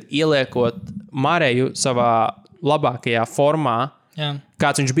liekas, ka ieliekot Mareju savā labākajā formā,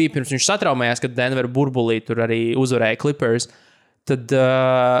 kāds viņš bija pirms viņš satraumējās, kad Denver burbulī tur arī uzvarēja Clippers, tad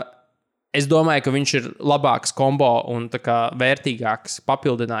es domāju, ka viņš ir labāks kombo un vērtīgāks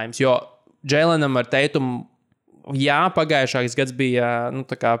papildinājums, jo Jēlenam ar Teitumu, pagājušais gads bija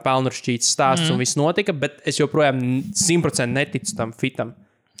pelnuršķīts stāsts un viss notika, bet es joprojām 100% neticu tam fitam.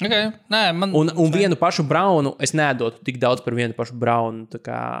 Okay. Nē, un vienu pašu Braunu es nedotu tik daudz par vienu pašu Braunu.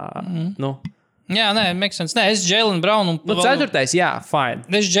 Jā, makes sense. Nē, es Jēlenu Braunu. Ceturtais, jā, fine.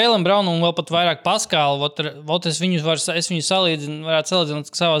 Es Jēlenu Braunu un vēl pat vairāk Paskalu. Es viņu varētu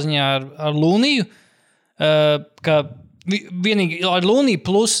salīdzināt savā ziņā ar Luniju. Ka vienīgi ar Luniju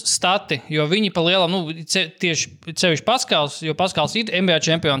plus stati, jo viņi pa lielam, tieši sevišķi Paskals, jo Paskals ir NBA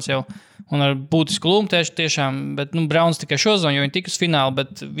čempions jau. Un ar būtisku lūmu tiešām, bet Browns tikai šo zonu, jo viņi tika uz finālu,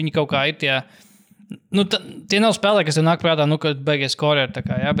 bet viņi kaut kā ir tie Tie nav spēlēji, kas tev nāk prātā, kad beigies korēri,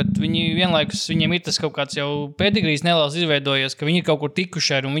 bet viņi vienlaikus, viņiem ir tas kaut kāds jau pedigrīs neliels izveidojies, ka viņi ir kaut kur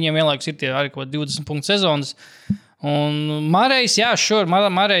tikuši ar, un viņiem vienlaikus ir tie arī kaut 20 punktu sezonas. Un Marejs,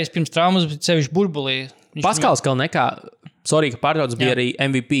 Marejs pirms traumas bija sevišķi burbulī. Paskals Kalnekā, sorry, ka pārtrauc, bija arī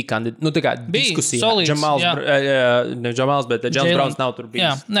MVP kandidāts. Tā kā diskusija. Džamals, bet Džons Browns nav tur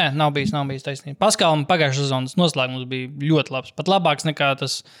bijis. Jā, nav bijis taisnība. Paskalam pagājušas sezonas noslēgums bija ļoti labs. Pat labāks nekā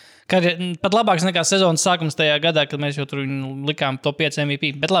sezonas sākums tajā gadā, kad mēs jau tur likām top 5 MVP.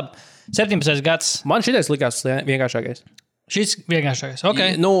 Bet labi, 17. gads. Man šitais likās vienkāršākais. Šis vienkāršākais,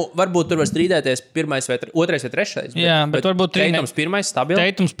 ok. Varbūt tur var strīdēties pirmais vai otrais vai trešais. Jā, bet varbūt Teitums pirmais, stabili.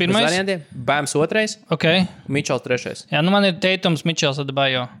 Teitums pirmais. Bams otrais. Ok. Mičels trešais. Jā, man ir Teitums, Mičels,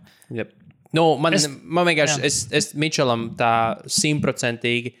 Adebayo. Yep. Man vienkārši, es Mičelam tā 100%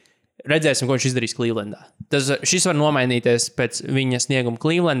 redzēsim, ko viņš izdarīs Clevelandā. Šis var nomainīties pēc viņa snieguma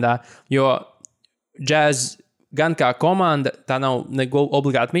Clevelandā, jo Jazz gan kā komanda, tā nav ne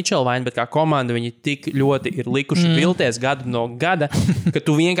obligāti Mičela vaina, bet kā komanda viņi tik ļoti ir likuši vilties gadu no gada, ka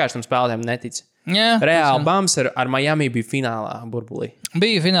tu vienkārši tam spēlētājiem netici. Jā, Reāli Bams ar Miami bija finālā burbulī.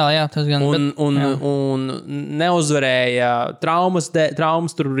 Bija finālā, jā, tas gan. Un neuzvarēja traumas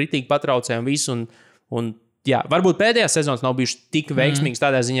tur ritīgi patraucēja un visu. Un jā, varbūt pēdējās sezonas nav bijušas tik veiksmīgas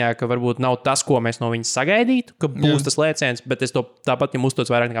tādā ziņā, ka varbūt nav tas, ko mēs no viņas sagaidītu, ka būs tas lēciens, bet es to tāpat viņam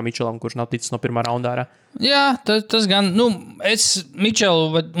uztocu vairāk nekā Mičelam, kurš nav ticis no pirmā raundā ārā. Jā, tas gan. Es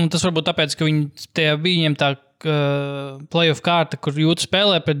Mičelu, un tas varbūt tāpēc, ka bija viņiem tā playoff kārta, kur jūtas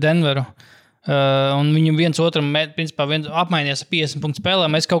spēlē pret Denveru. Un viņam viens otram apmainījās ar 50 punktu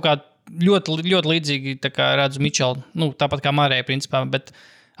spēlēm. Es kaut kā ļoti, ļoti līdzīgi redzu Mičelu, tāpat kā Marēja, principā, bet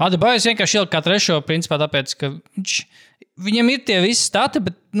Adebayos vienkārši ielika kā trešo, principā tāpēc, ka viņam ir tie visi stati,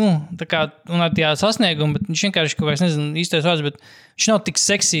 bet, un ar tie sasniegumi, bet viņš vienkārši, ko es nezinu īstais vārds, bet viņš nav tik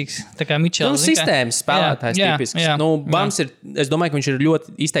seksīgs, tā kā Mičels. Sistēmas spēlētājs tipisks. Bams ir, es domāju, ka viņš ir ļoti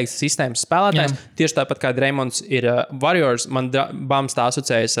izteikts sistēmas spēlētājs. Tieši tāpat kā Draymonds ir Warriors, man Bams tā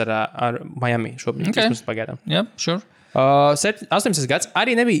asociējas ar Miami šobrīd. Okay. Pagaidām. Jā, sure. 18. gads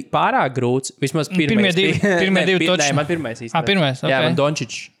arī nebija pārāk grūts. Vismaz pirmie divi toči. Nē, man pirmais īstenībā. Pirmais, ok. Jā, man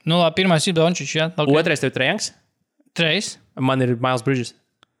Dončičs. Pirmais ir Dončičs, jā. Okay. Otrais tev Trejans? Trejs. Man ir Miles Bridges.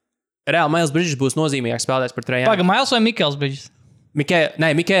 Reāli Miles Bridges būs nozīmīgāks spēlētājs par Trejanu. Paga, Miles vai Mikels Bridges?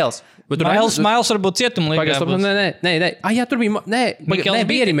 Mikēls. Miles varbūt cietumlīgā. Nē. Jā, tur bija. Nē,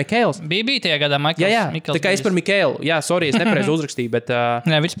 bija arī Mikēls. Bija tajā gadā Mikels. Jā. Tā kā es par Mikēlu. Jā, sorry, es nepareizi uzrakstīju, bet.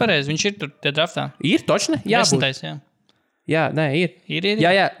 Nē, viss pareizi. Viņš ir tur tie draftā. Ir, točne? Jā, 10. jā. Jā, nē, ir.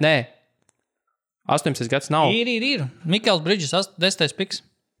 Jā, nē. 18 gads nav. Ir. Mikels Bridges, 10. piks.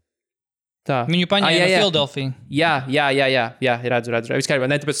 Tā. Viņu paņēma no Philadelphia. Jā, redzu. Viss kārībā.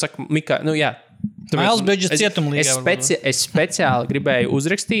 Nē, tāpēc saku, jā. Miles Bridges cietumlīgā. Es speciāli gribēju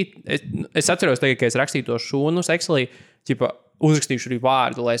uzrakstīt. Es atceros tagad, ka es rakstīju to šūnu Excelī, uzrakstīšu arī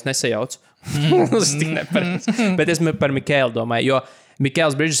vārdu, lai es nesajaucu. Tas tik nepareizi. Bet es par Mikēlu domāju, jo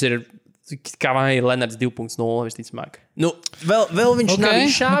Mikēls Bridges ir kā man ir Lenards 2.0 visticamāk. Vēl viņš nav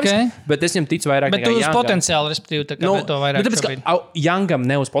izšāvis, bet es viņam ticu vairāk nekā Youngam. Bet tu uz potenciālu, respektīvi, tā kā to vairāk tāpēc, šobrīd. Tāpēc, ka Youngam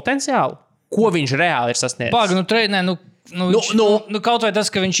ne uz potenciālu, ko viņš reāli ir sasniedzis? Paga, kaut vai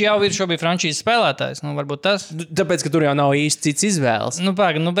tas, ka viņš jau ir šobrīd frančīzes spēlētājs, varbūt tas. Tāpēc, ka tur jau nav īsti cits izvēles.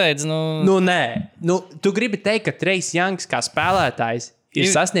 Beidz. Nē. Tu gribi teikt, ka Trejs Youngs kā spēlētājs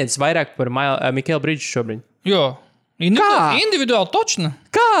ir sasniedzis vairāk par Mikēlu Bridges šobrīd? Jo. Individuāli točna.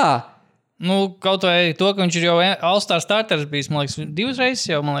 Kā? Kaut vai to, ka viņš ir jau All-Star starters bijis, man liekas, 2 reizes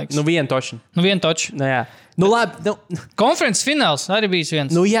jau, man liekas. Vienu točnu. Vienu točnu. Jā. Labi. Konferences fināls arī bijis viens.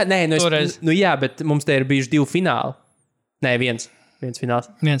 Jā, bet mums te ir bijuši 2 fināli. Nē, viens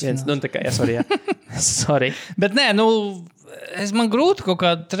fināls. Viens. Tā kā, jā, sorry. Bet nē, man grūti kaut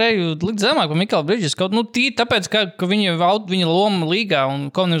kādu treju likt zemāk par Mikēlu Bridges. Tāpēc, ka viņa loma līgā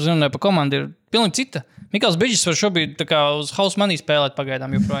un ko nezinu par komandu ir pilnīgi cita. Mikēls Bridges var šobrīd tā kā uz house money spēlēt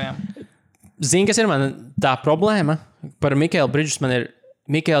pagaidām joprojām. Zini, kas ir man tā problēma? Par Mikēlu Bridges man ir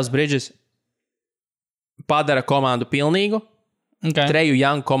Mikēls Bridges padara komandu pilnīgu. Okay. Treju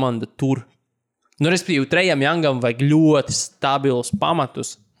Young komanda tur. Respektīvi, Trejam Youngam vajag ļoti stabilus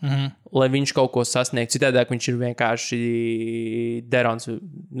pamatus, lai viņš kaut ko sasniegtu. Citādāk viņš ir vienkārši Derons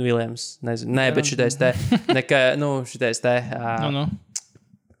Williams. Nezinu. Nē, bet šitais te. Šitais te.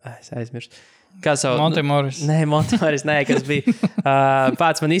 Es aizmirstu. Kā savu? Montemoris. Montemoris, kas bija.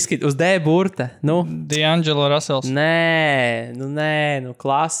 Pats man izskatīt uz D burta. D'Angelo Russells. Nē,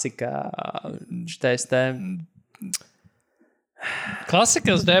 klasika. Šitais te.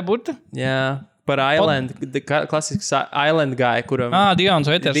 Klasika uz D burta? Jā. Par Island, klasisks Island guy, kuram... Dions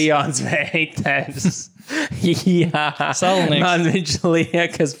Veiters. Dions Veiters. Jā. Salnieks. Man viņš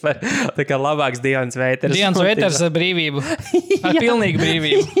liekas par tā kā labāks Dions Veiters. Dions Veiters ar brīvību. Ar pilnīgu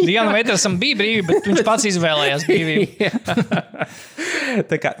brīvību. Dionam Veitersam bija brīvība, bet viņš pats izvēlējās brīvību.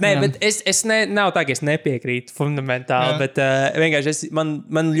 Tā kā, bet nav tā, ka es nepiekrītu fundamentāli, bet vienkārši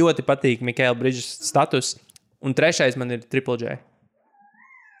man ļoti patīk Mikaela Bridges status, un trešais man ir Triple J.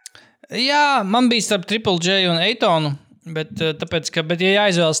 Jā, man bija starp Triple J un Eitonu, bet ja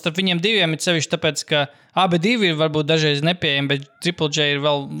jāizvēlas starp viņiem diviem, ir sevišķi tāpēc, ka abi divi ir varbūt dažreiz nepieejami, bet Triple J ir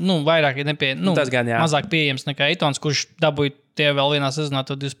vēl, vairāk ir nepieejami, tas gan, jā. Mazāk pieejams nekā Eitons, kurš dabūja tie vēl vienā sezonā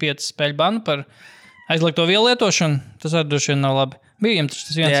to 25 spēļu banu par aizliegto vielu lietošanu. Tas arī droši vien nav labi. Bija viņam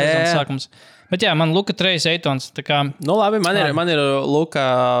tas viens sezonas sākums. Bet jā, man Luka Trejs Eitons, tā kā... Labi, man ir Luka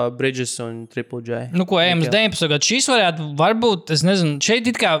Bridges un Triple J. Ko ejam uz 19 gadu. Šis varbūt, es nezinu, šeit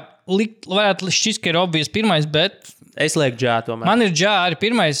it kā varētu šķist, ka ir obvious pirmais, bet... Es lieku Džā tomēr. Man ir Džā arī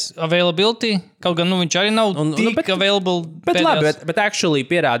pirmais availability, kaut gan viņš arī nav tik available. Bet labi, bet actually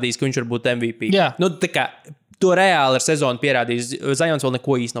pierādījis, ka viņš var būt MVP. Jā. Tā kā to reāli ar sezonu pierādījis. Zions vēl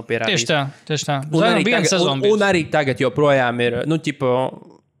neko īsti nav pierādījis. Tieši tā. Un arī tagad joprojām ir,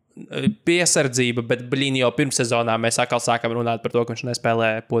 piesardzība, bet jau pirms sezonā mēs atkal sākam runāt par to, ka viņš nespēlē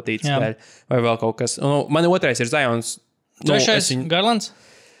potītas spēļu vai vēl kaut kas. Man otrais ir Zions. Trešais Garlands?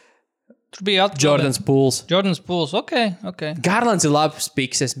 Tur bija Jordans Pools, ok. Garlands ir labs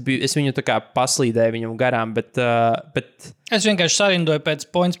piks, es viņu tā kā paslīdēju viņam garām, bet... Es vienkārši sarindoju pēc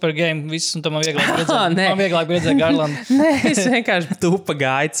points per game visus, un tam man vieglāk redzēt Garlandu. Nē, es vienkārši tupa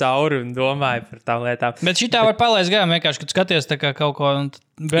gāju cauri un domāju par tām lietām. Bet šitā var palaist garām, vienkārši, kad skaties tā kā kaut ko...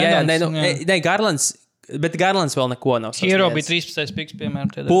 Garlands... Bet Garlands vēl neko nav sasniedzis. Hero bija 13. piks,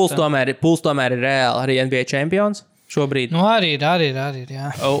 piemēram. Pools tomēr ir reāli arī NBA čempions. Šobrīd. Arī ir, jā.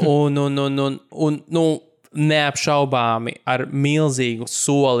 Un neapšaubāmi ar milzīgu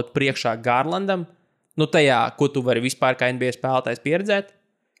soli priekšā Garlandam, tajā, ko tu vari vispār kā NBA spēlētājs pieredzēt.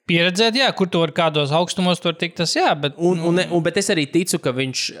 Jā, kur tu vari kādos augstumos tur tikt, tas jā, bet... Bet es arī ticu, ka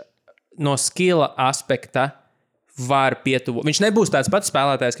viņš no skilla aspekta var pietuvot. Viņš nebūs tāds pats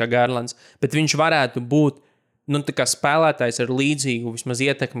spēlētājs kā Garlands, bet viņš varētu būt tā kā spēlētājs ar līdzīgu vismaz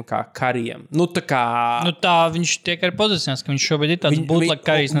ietekmi kā Kariem. Tā viņš tiek arī pozicionēts, ka viņš šobrīd ir tāds bootleg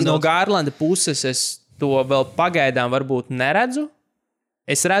Karijs. No Garlanda puses es to vēl pagaidām varbūt neredzu.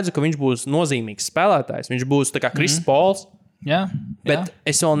 Es redzu, ka viņš būs nozīmīgs spēlētājs. Viņš būs tā kā Chris Pauls. Jā. Bet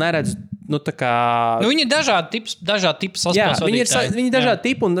es vēl neredzu, viņi ir dažādi tipi saspēles vadītāji. Viņi ir dažādi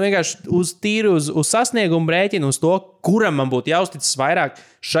tipi un vienkārši uz sasniegumu rēķinu, uz to, kuram man būtu jāuzticas vairāk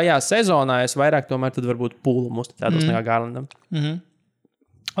šajā sezonā, es vairāk tomēr tad varbūt Pūlam uzticētos nekā Garlandam.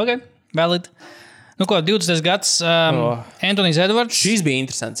 Ok, valid. 20. gads, Anthony's Edwards. Šis bija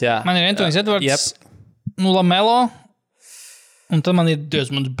interesants, jā. Man ir Anthony's Edwards, Lamelo, un tad man ir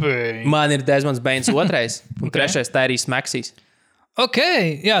Desmonds Bains. Man ir Desmonds Bains otrais, un trešais Tyrese Maxeys. Ok,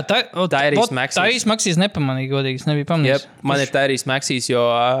 jā, Tyrese Maxeys nepamanīja, godīgi, es nebiju pamanījis. Man ir Tyrese Maxeys, jo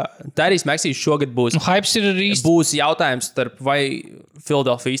Tyrese Maxeys šogad būs... Hypes ir īsti... Būs jautājums starp vai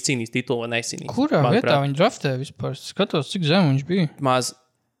Philadelphia izcīnīs titulu vai neizcīnīs. Kurā vietā viņi draftē vispār? Skatos, cik zem viņš bija. Maz.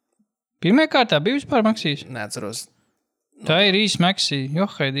 Pirmajā kārtā bija vispār Maxeys? Neatceros. Tyrese Maxey,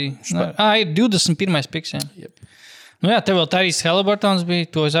 johaidī. Ir 21. piks, jā. Yep. Jā, tev vēl Tyrese Haliburtons bija,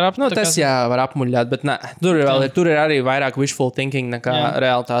 to es varu apmuļāt. Tas jā, var apmuļāt, bet tur ir arī vairāk wishful thinking nekā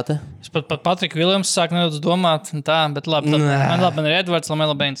realitāte. Es pat Patriku Viljams sāku nedaudz domāt, bet labi, man ir Edwards,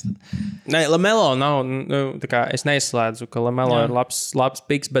 Lamelo Bains. Nē, Lamelo nav, es neizslēdzu, ka Lamelo ir labs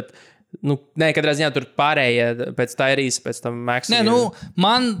piks, bet, katrā ziņā tur pārējie pēc Tyrese, pēc tam Maxey.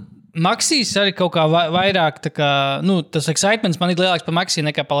 Man Maxeys arī kaut kā vairāk, tas excitements man ir lielāks par Maxey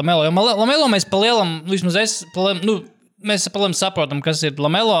nekā par Lamelo. Jo Lamelo mēs palielam, vismaz mēs palielam saprotam, kas ir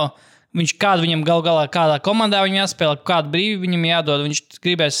Lamelo. Viņš kādu viņam galā kādā komandā viņam jāspēlē, kādu brīvi viņam jādod. Viņš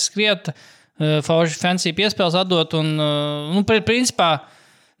gribēs skriet, fancy piespēles atdot un principā,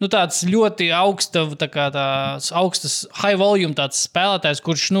 tāds ļoti augstas high volume tāds spēlētājs,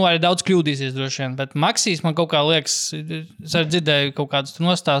 kurš arī daudz kļūdīsies droši vien. Bet Maxeys man kaut kā liekas, es arī dzirdēju kaut kādas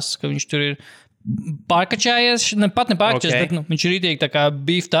nostāstas, ka viņš tur ir pārkačājies, pat ne pārkačājies, bet viņš ir rītīgi tā kā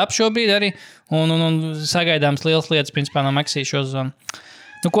beefed up šobrīd arī un sagaidāms liels lietas principā no Maxeys šo sezonu.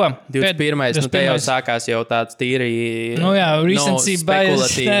 Ko? 21. Te jau sākās jau tāds tīri recency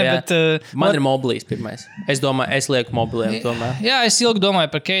bias. Man ir Moblijs pirmais. Es domāju, es lieku Moblijam tomēr. Jā, es ilgi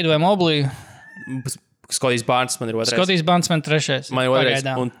domāju par Keidu vai Mobliju. Skotijs Barnes man ir otrais. Skotijs Barnes man trešais. Man ir otrais.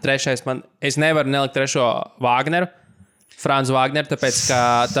 Un trešais es nevaru nelikt trešo Wagneru. Franz Wagner,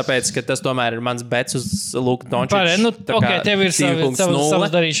 tāpēc, ka tas tomēr ir mans bets uz Luka Dončiču. Tev ir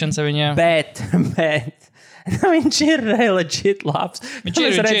savas darīšanas ar viņu. Bet viņš ir legit labs.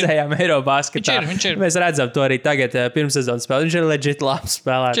 Mēs redzējām Eirobasketā. Viņš ir. Mēs redzam to arī tagad pirmssezonas spēlē. Viņš ir legit labs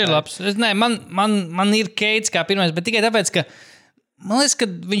spēlētājs. Viņš ir labs. Nē, man ir Keits kā pirmais, bet tikai tāpēc, ka man liekas, ka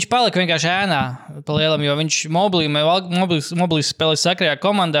viņš palika vienkārši ēnā pa lielam, jo viņš mobilīs spēlēs sakrajā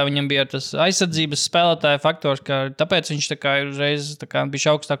komandā, viņam bija tas aizsardzības spēlētāja faktors, ka tāpēc viņš ir uzreiz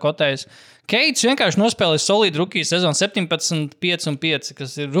bija augstāk kotējis. Keits vienkārši nospēlēja solīdu rookie sezonu 17, 5 un 5,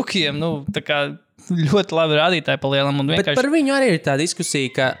 kas ir rookijiem, ļoti labi rādītāji pa lielam. Bet par viņu arī ir tā diskusija,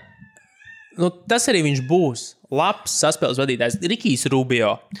 ka tas arī viņš būs. Labs saspēles vadītājs. Rikijs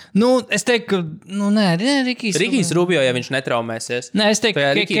Rubio. Es teiktu, ka... Nē, Rikijs Rubio, ja viņš netraumēsies. Nē, es teiktu,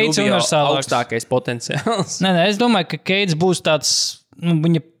 ka Keits ir universālāks. Augstākais potenciāls. Nē, es domāju, ka Keits būs tāds...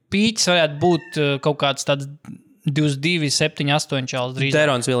 viņa pīķis varētu būt kaut kāds tāds 22, 7, 8 čāls drīz.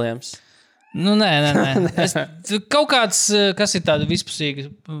 Derons Viljams. Nē. Kaut kāds, kas ir tāda vispusīga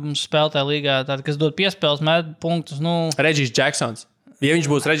spēlētāja līgā, tāda, kas dod piespēles, mēt punktus, Regijs Džeksons. Ja viņš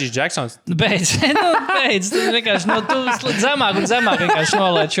būs Regijs Džeksons. Beidz. Tu vienkārši tu zemāk un zemāk vienkārši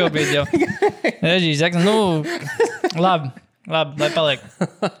nolaid šobrīd jau. Regijs Džeksons, labi, lai paliek.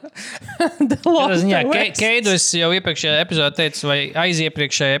 Keidu es jau iepriekšējā epizodē teicu, vai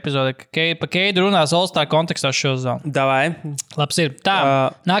aiziepriekšējā epizodē, ka pa Keidu runās All-Star kontekstā šo zonu. Davai. Labs ir. Tā,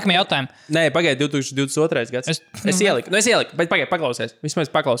 nākamie jautājumi. Nē, pagaid, 2022. gads. Es ieliku, bet pagaid, paklausies. Vismaz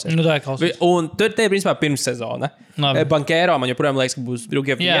paklausies. Tā klausies. Un tur te ir, principā, pirms sezona. Bankēro man joprojām liekas, ka būs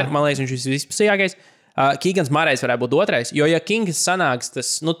Rookie of the Year. Man liekas, viņš vispusīgākais. Keegans Murray's varētu būt otrais, jo ja Kings sanāks,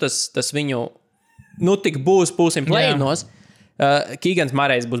 tas viņu, tik būsim play-inos, Keegans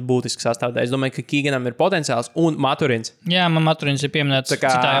Murray's būs būtisks sastāvdaļa. Es domāju, ka Keeganam ir potenciāls un Maturins. Jā, man Maturins ir pieminēts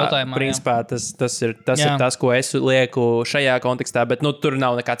citā jautājumā. Principā tas ir tas, ko es lieku šajā kontekstā, bet tur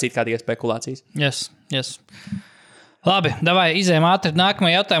nav nekā cita kā tikai spekulācijas. Yes. Labi, davai, izējām ātri.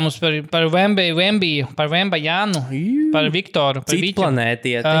 Nākamajā jautājums par Wembiju, par Wembajānu, par Viktoru. Cita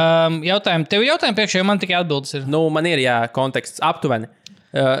planētieti. Tev jautājumi priekšā, jo man tikai atbildes ir. Man ir, konteksts aptuveni.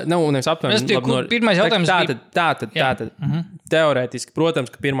 Nevis aptuveni. Pirmais jautājums Tātad. Teorētiski, protams,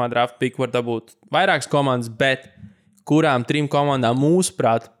 ka pirmā draft pick var dabūt vairākas komandas, bet kurām 3 komandām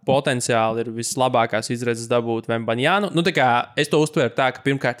mūsuprāt potenciāli ir vislabākās izredzes dabūt Wembanyānu. Es to uztveru tā, ka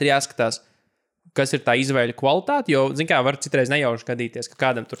pirmkārt ir jāskatās, kas ir tā izvēļu kvalitāte, jo, var citreiz nejauši gadīties, ka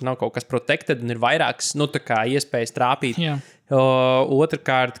kādam tur nav kaut kas protected un ir vairākas, iespējas trāpīt. Jā.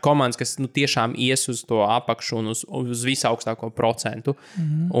 Otrkārt, komandas, kas tiešām ies uz to apakšu un uz visaugstāko procentu.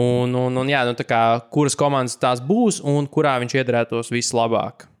 Kuras komandas tās būs un kurā viņš iedarētos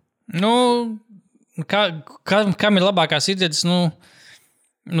vislabāk? Kam ir labākās izredzes?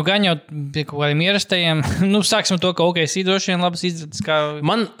 Gan jau pie kaut kādiem ierastajiem. Sāksim to, ka OKC droši vien labas izredzes.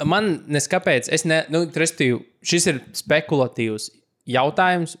 Man neskapēc, respektīvi, šis ir spekulatīvs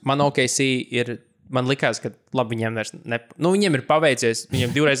jautājums. Man OKC ir, man likās, ka labi, viņiem vairs viņiem ir paveicies.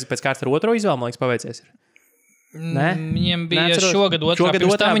 Viņiem 2 reizes pēc kārtas ar otro izvēlu, man liekas, paveicies. Nē? Viņiem bija šogad otrā.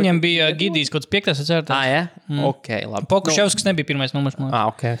 Pirms tam viņiem bija Gidijs kaut kāds 5. atcerētājs. Jā? Ok, labi. Pokuševskis nebija pirmais numurs.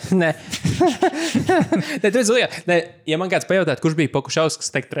 Ok. Nē. Ja man kāds pajautāt, kurš bija Pokuševskis,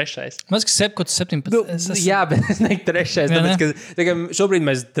 teikt 3. Man liekas, ka 17. Jā, bet es neiktu 3. Tāpēc, ka šobrīd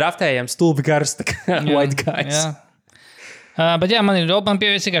mēs draftējam stulbi garus, tā kā white guys. Jā. Bet man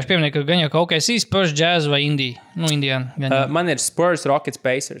vienkārši pieminēja, ka gan jau ka OKC, Spurs, Jazz vai Indija. Indiana. Man ir Spurs, Rockets,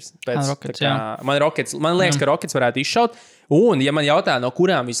 Pacers. Rockets, man liekas, ka Rockets varētu izšaut. Un, ja man jautā, no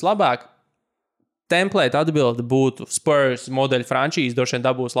kurām vislabāk, template atbilde būtu Spurs modeļa frančīze, droši vien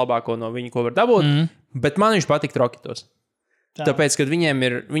dabūs labāko no viņa, ko var dabūt. Bet man viņš patikt Rocketos. Tāpēc, kad viņiem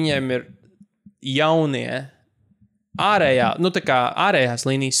ir jaunie ārējās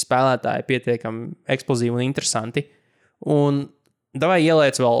līnijas spēlētāji pietiekami eksplozīvi un interesanti. Un davai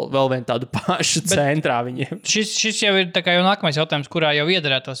ieliec vēl vienu tādu pašu centrā viņiem. Šis jau ir tā kā jau nākamais jautājums, kurā jau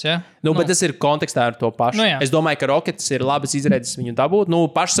iedarētos, ja? Bet tas ir kontekstā ar to pašu. Es domāju, ka Rockets ir labas izredzes viņu dabūt.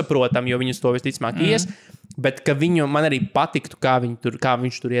 Pašsaprotam, jo viņus to visticamāk ies. Bet ka man arī patiktu, kā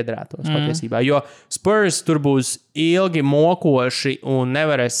viņš tur iedarētos patiesībā. Jo Spurs tur būs ilgi mokoši un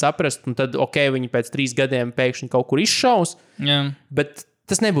nevarēs saprast. Un tad, viņi pēc 3 gadiem pēkšņi kaut kur izšaus. Bet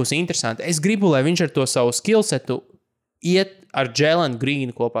tas nebūs interesanti. Es gribu, lai viņš ar to savu skillsetu iet ar Jalen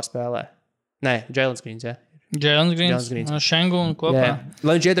Greenu kopā spēlē. Nē, Jalens Greens, jā. Jalens Greens. Šengun kopā. Jā.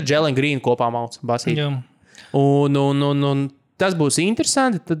 Lai viņš iet ar Jalen Greenu kopā mauc basīt. Un tas būs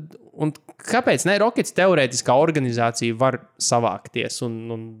interesanti. Un kāpēc ne? Rockets teorētiskā organizācija var savākties un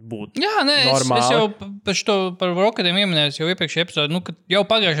būt normāli. Es jau par Rocketiem ieminēju jau iepriekšējā epizodē, ka jau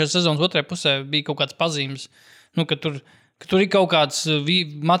pagājušajā sezonas otrajā pusē bija kaut kāds pazīmes, ka tur ka tur ir kaut kāds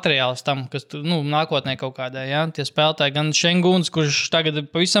materiāls tam, kas tur, nākotnē kaut kādai, ja? Tie spēlētāji, gan Šenguns, kurš tagad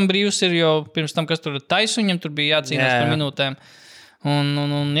pavisam brīvs ir, jo pirms tam, kas tur taisuņam, tur bija jācīnās par minūtēm.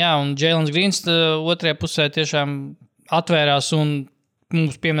 Un Jēlens Grīns otrajā pusē tiešām atvērās un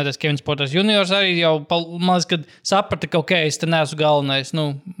mums pieminētais Kevins Porters juniors arī jau kad saprata, ka es te neesmu galvenais.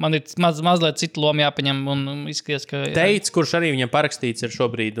 Man ir mazliet citu lomu jāpaņem un izskaties, ka... Teicis, kurš arī viņam parakstīts ir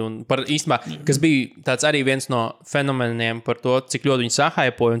šobrīd. Un par īstenībā, kas bija tāds arī viens no fenomeniem par to, cik ļoti viņi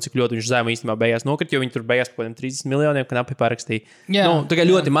sahaipoja un cik ļoti viņš zemu īstenībā beigās nokrit, jo viņi tur beigās par 30 miljoniem knapi parakstīja. Tā kā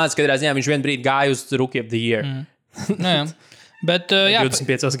ļoti maz, kad viņš vien brīdi gāja uz Rookie of the Year. Jā. Bet,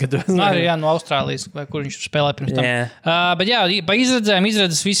 25 gados. Arī no Austrālijas, vai kur viņš spēlē pirms tam. Bet pa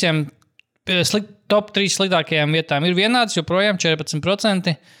izredzes visiem top 3 sliktākajām vietām ir vienāds, joprojām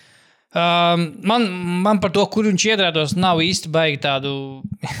 14%. Man par to, kur viņš iedrētos, nav īsti baigi tādu...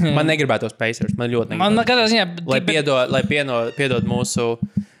 Man negribētos Pacers, man ļoti negribētos. Man katrā ziņā... Lai piedod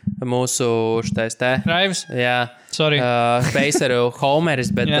mūsu štais te. Raivs? Jā. Sorry. Paceru homeris,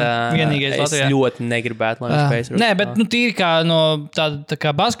 bet es ļoti negribētu, lai viņš Paceru. Nē, bet tīri kā no tā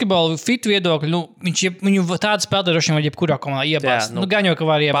kā basketbola fit viedokļa, viņu tādu spēlētāju droši vien var jebkurā komandā iebāzt. Gan jau, ka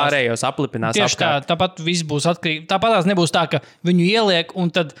var iebāzt. Pārējos aplipinās tieši apkārt. Tāpat viss būs atkarīgi. Tāpatās nebūs tā, ka viņu ieliek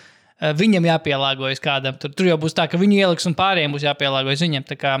un tad viņam jāpielāgojas kādam. Tur jau būs tā, ka viņu ieliks un pārējiem būs jāpielāgojas viņam.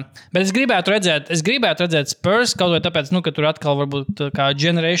 Bet es gribētu redzēt Spurs, kaut vai tāpēc, ka tur atkal varbūt kā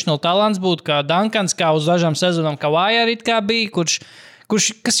generational talants būtu, kā Duncans, kā uz dažām sezonām, kā Vajā arī kā bija,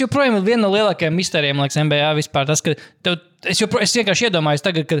 kas joprojām ir viena no lielākajiem misteriem, liekas, NBA vispār. Tas, ka es vienkārši iedomājos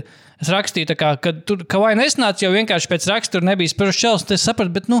tagad, kad es rakstīju, ka tur Vajā nesnāca, jo vienkārši pēc rakstura nebija Spurs čels, un es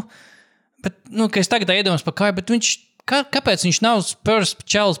sapratu, ka es tagad iedomājos par Kāju, bet viņš... Kāpēc viņš nav Spurs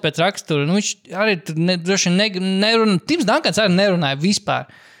čels pēc rakstura? Viņš arī droši nerunā. Tims Duncans arī nerunāja vispār.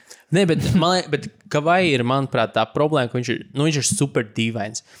 Nē, bet Kavai ir, manuprāt, tā problēma, ka viņš ir super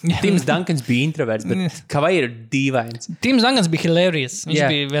dīvains. Tims Duncans bija introverts, bet Kavai ir dīvains. Tims Duncans bija hilarious. Viņš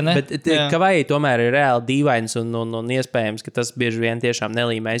bija, vai ne? Bet Kavai tomēr ir reāli dīvains un iespējams, ka tas bieži vien tiešām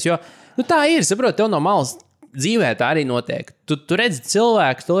nelīmēs. Jo tā ir, saprot, tev no malas dzīvē tā arī notiek. Tu redzi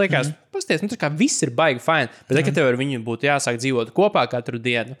cilvēku, tu liekas, pasties, tā kā viss ir baigi fine, bet kad tev ar viņu būtu jāsāk dzīvot kopā katru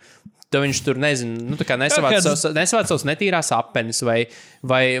dienu, tad viņš tur, nezinu, tā kā nesavāc savus netīrās apenis vai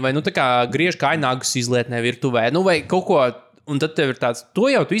tā kā griež kājnagus izlietnē virtuvē, vai kaut ko, un tad tev ir tāds, to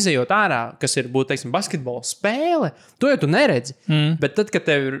jau tu izejot ārā, kas ir būt, teiksim, basketbola spēle, to jau tu neredzi. Bet tad, kad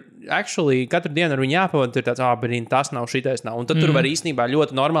tev ir actually katru dienu ar viņu jāpavada, ir tāds, brīn, tas nav, šitais nav. Un tad tur var īstenībā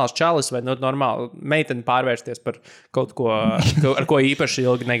ļoti normāls čalis vai normāli meiteni pārvērsties par kaut ko, ar ko īpaši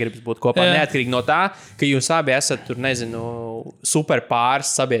ilgi negribas būt kopā. Neatkarīgi no tā, ka jūs abi esat tur, nezinu, super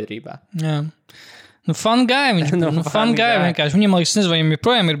pāris sabiedrībā. Jā. Fun guy viņš. Fun guy vienkārši. Viņam, liekas, nezinu, vai viņam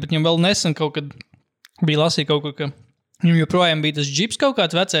joprojām ir, bet viņam vēl nesen kaut kad bija lasīt kaut ko, ka viņam joprojām bija tas džips kaut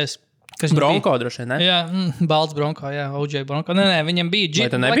kāds vecais. Bronko droši vien, ne? Jā, balts Bronko, jā, OJ Bronko. Nē, viņam bija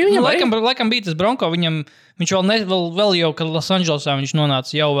džips. Laikam bija tas Bronko, viņš vēl jau, kad Los Angelesā viņš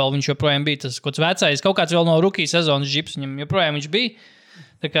nonāca, viņš joprojām bija tas kaut vecais, kaut kāds vēl no rookie sezonas džips, viņam joprojām viņš bija.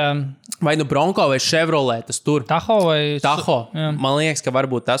 Tā kā... Vai Bronko vai Chevrolet tas tur? Taho vai... Taho. Jā. Man liekas, ka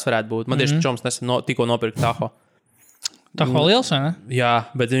varbūt tas varētu būt. Man tieši čoms nesen tikko nopirka Taho. Taho liels, vai ne? Jā,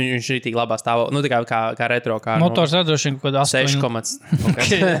 bet viņš ir tik labā stāvā. Kā retro kāra. Motors radoši kaut kādā 6.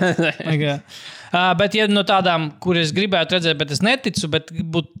 Okay. Bet ja no tādām, kur es gribētu redzēt, bet es neticu,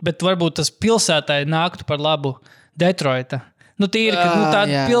 bet varbūt tas pilsētai nāktu par labu Detroita. Tīri, ka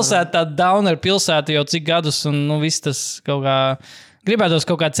tāda pilsēta, tāda downer pilsēta jau cik gadus, un viss tas kaut kā... Gribētos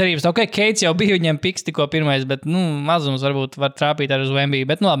kaut kāda cerības. Ok, Keits jau bija viņiem piks tikko pirmais, bet mazums varbūt var trāpīt arī uz Wemby.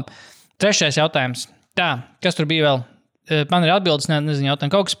 Bet labi, trešais jautājums. Tā, kas tur bija vēl? Man ir atbildes, nezinu,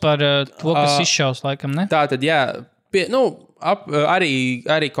 jautājumu. Kaut kas par to, kas izšaus, laikam, ne? Tā tad, jā.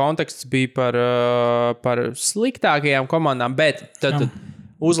 Arī konteksts bija par sliktākajām komandām, bet tad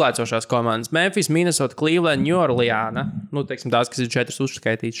uzlaicošās komandas. Memphis, Minnesota, Cleveland, New Orleans. Teiksim, tās, kas ir 4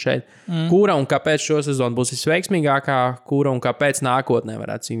 uzskaitītas šeit. Kura un kāpēc šo sezonu būs visveiksmīgākā, kura un kāpēc nākotnē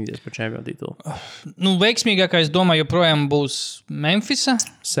varētu cīnīties par čempionu titulu? Veiksmīgākā, es domāju, joprojām būs Memphisa.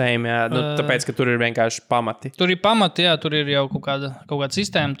 Same, jā. Tāpēc, ka tur ir vienkārši pamati. Tur ir pamati, jā, tur ir jau kaut kāda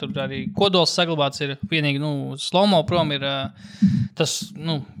sistēma. Tur arī kodols saglabāts ir vienīgi, slomo prom ir tas,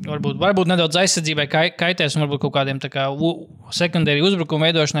 varbūt nedaudz aizsardzībai kaitēs un varbūt kaut kādiem tā kā sekundāri uzbrukumu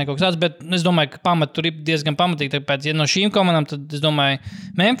veidošanai kaut kas tāds, bet es domāju, ka pamati tur ir diezgan pamatīgi. Tāpēc, ja no šīm komandām, tad es domāju,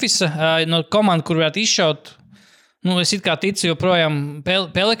 Memphisa, no komandu, kur varētu izšaut, es it kā ticu joprojām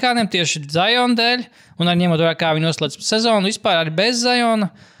Pelikāniem tieši Ziona dēļ, un arī ņemot vērā, kā viņi noslēdz sezonu, vispār arī bez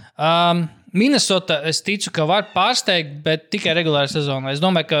Ziona. Minnesota, es ticu, ka var pārsteigt, bet tikai regulāra sezonā. Es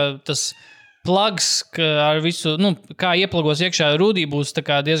domāju, ka tas plugs, ar visu, kā ieplagos iekšā Rudī būs tā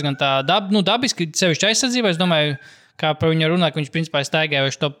kā diezgan tā dabiski, sevišķi aizsardzībā. Es domāju, kā par viņu runāju, ka viņš principā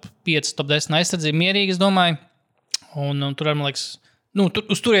staigājuši top 5, top 10 aizsardzību mierīgi, es domāju. Un tur, man liekas,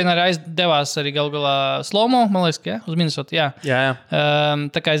 uz turieni arī aizdevās arī galā Slomo, man liekas, ja? Uz Minnesota, jā. Jā.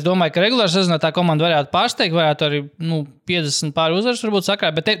 Tā kā es domāju, ka regulāri sezonā tā komanda varētu pārsteigt, varētu arī 50 pāri uzvaras varbūt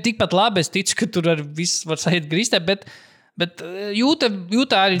sakrāt, bet tikpat labi es ticu, ka tur arī viss var saīt grīstē, bet jūtā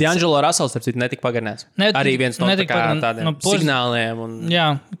arī... D'Angelo Russells, starp citu, netika pagarināts. Arī viens no tādiem signāliem. Jā,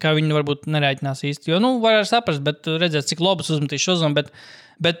 kā viņi varbūt nerēķinās īsti, jo, var arī saprast, bet redzēt, cik lobus uzmetīs šo zonu,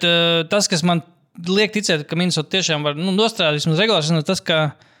 bet tas, kas man liek ticēt, ka Minnesota tiešām var nostrādāt vismaz regulāri, tas,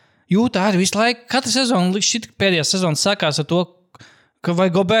 ka jūtā arī visu laiku, katru sezonu, šī pēdējā sezona sākās ar to, ka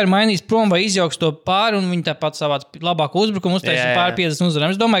vai Gobert mainīs prom vai izjauks to pāri, un viņi tāpat savāc labāku uzbrukumu, uztaisīs pāri 50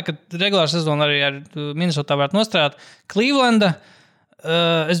 uzvarām. Es domāju, ka regulāra sezona arī ar Minnesota varētu nostrādāt. Clevelanda,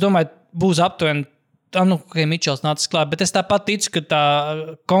 es domāju, būs aptuveni, Mičels nācis klāt, bet es tāpat ticu, ka tā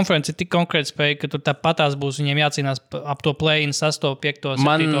konference ir tik konkrēta spēja, ka tur tāpatās būs viņiem jācīnās ap to play-in 6, 5,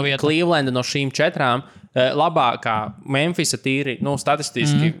 7 vietu. Clevelanda no šīm 4 labākā Memphisa tīri,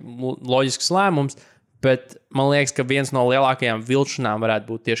 statistiski loģisks lēmums, bet man liekas, ka viens no lielākajām vilšanām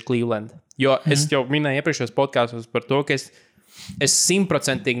varētu būt tieši Clevelanda. Jo es jau minēju iepriekšējos podkāstos par to, ka es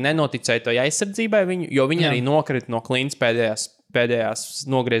 100% nenoticēju to aizsardzībai viņu, jo viņi arī nokrita no Klīnas pēdējās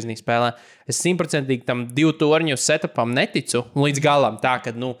nogriezienī spēlē. Es 100% tam 2 torņu setupam neticu līdz galam. Tā,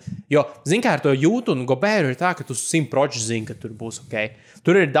 ka, jo, kā ar to jūtu un Goberu ir tā, ka tu 100% zini, ka tur būs ok.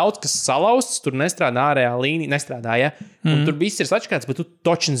 Tur ir daudz, kas salauzts, tur nestrādā ārējā līnija, nestrādāja. Un tur viss ir sačkāts, bet tu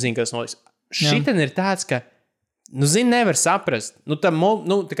točni zini, kas notiks. Šitien ir tāds, ka, nevar saprast. Tā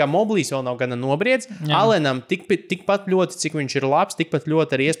kā Moblīs vēl nav gana nobriedz. Alenam tikpat ļoti, cik viņš ir labs, tikpat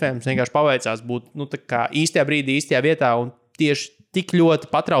ļoti arī iespējams vienkārši paveicās būt, īstajā brīdī, īstajā vietā un tieši tik ļoti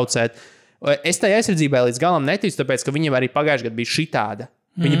patraucēt. Es tai aizsardzībai līdz galam neticu, tāpēc, ka viņam arī pagājušajā gadā bija šitāda.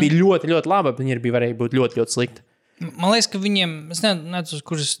 Viņa bija ļoti, ļoti laba, bet viņa arī varēja būt ļoti, ļoti slikta. Man liekas, ka viņiem, es nezinu,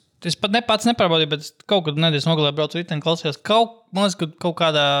 kurš es pat pats nepārbaudīju, bet kaut kad nedēļas nogalē braucu riteni klausījos. Man liekas, ka kaut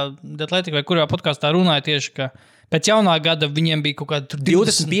kādā Athletic vai kurā podkāstā runāja tieši, ka pēc jaunā gada viņiem bija kaut kāda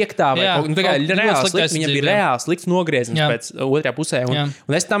 25. vai viņiem bija reāls slikts nogrieziens pēc otrajā pusē.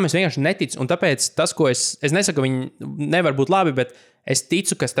 Un es vienkārši neticu. Un tāpēc tas, ko es nesaku, ka viņi nevar būt labi, bet es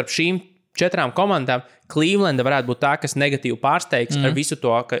ticu, ka starp šīm 4 komandām Clevelanda varētu būt tā, kas negatīvi pārsteigs ar visu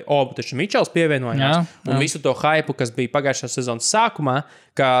to, ka taču Mičels pievienojās un visu to hypu, kas bija pagājušā sezonas sākumā,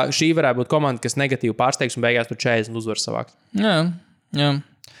 ka šī varētu būt komanda, kas negatīvi pārsteigs un beigās tur 40 uzvaras savāks. Jā.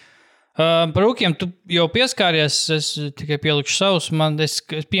 Par rūkiem tu jau pieskāries, es tikai pielikšu savus. Es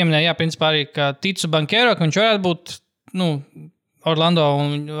pieminēju, principā arī, ka ticu Bankero, ka viņš varētu būt, Orlando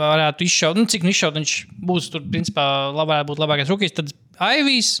un varētu izšaut, cik izšaut viņš būs tur, principā, varētu būt labākais rūkīs. Tad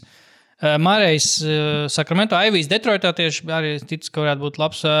Ivijs, Mārējs, Sacramento, Ivijs, Detroitā tieši arī ticu, ka varētu būt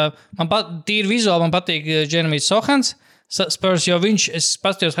labs. Tīri vizuāli man patīk Jeremijs Sohans, Spurs, jo es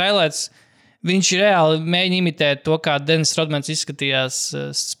paskatījos highlights, viņš reāli mēģina imitēt to, kā Dennis Rodmans izskatījās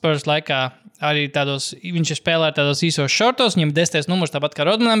Spurs laikā. Arī viņš spēlēja tādos īsos šortos, viņam 10. numurs, tāpat kā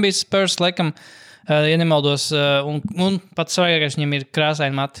Rodmanam bija Spurs, laikam, ja nemaldos. Un pats svarīgākais viņam ir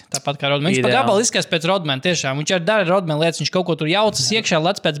krāsaini mati, tāpat kā Rodman. Viņš pat gabalu izskatās pēc Rodmana, tiešām. Viņš arī dara Rodman lietas, viņš kaut ko tur jaucas iekšā,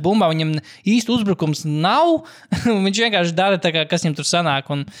 lec pēc bumbā, viņam īsti uzbrukums nav. Viņš vienkārši dara tā, kā, kas viņam tur sanāk.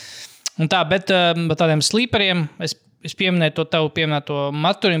 Un tā, bet tādiem slīperiem es pieminēju to tavu pieminēto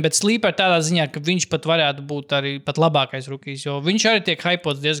Maturinu, bet slīper tādā ziņā, ka viņš pat varētu būt arī pat labākais rukijs, jo viņš arī tiek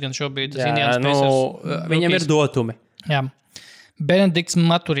hypots diezgan šobrīd. Viņam ir dotumi. Jā. Benedikts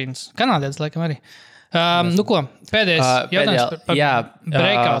Maturins. Kanādietis, laikam arī. Ko? Pēdējais jautājums par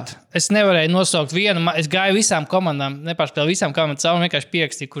breakout. Es nevarēju nosaukt vienu. Es gāju visām komandām, nepārspēlēju visām komandām cauri, vienkārši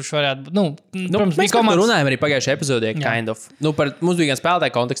pierakstīju, kurš varētu būt. Protams, mēs komandas runājam arī pagājušajā epizodē, kind of. Par mums bija gan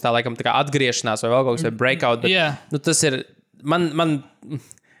spēlētāju kontekstā, laikam, tā kā atgriešanās vai vēl kaut kas vai breakout, bet tas ir, man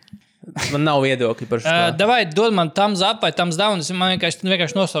nav viedokļi par šo. Davai, dod man thumbs up vai thumbs down, es man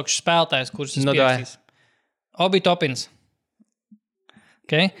vienkārši nosaukšu spēlētājs, kurus es pierakstīs. Obi Toppins.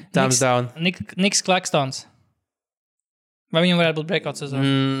 Okay. Thumbs down. Niks Claxtons. Vai viņam varētu būt breakout sezona?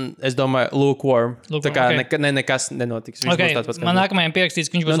 Es domāju, lukewarm. Tā kā nekas nenotiks. Man nākamajam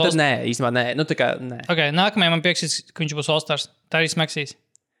pierakstīts, ka viņš būs All-Stars. Nē, īstenībā nē. Nē. Okay, nākamajam man pierakstīts, ka viņš būs All-Stars. Tā arī smaksīs.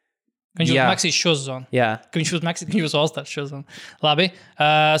 Ka viņš būs Maxīs šo sezonu. Jā. Ka viņš būs All-Stars šo sezonu. Labi.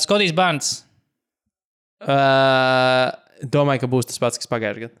 Scotties Barnes. Domāju, ka būs tas pats, kas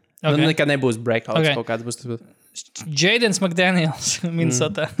pagājušajā gadā. Okay. Nekad nebūs breakouts, kaut kāds būs tas. Jadens McDaniels,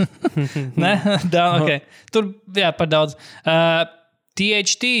 Minnesota. Ne? Okay. Tur, par daudz.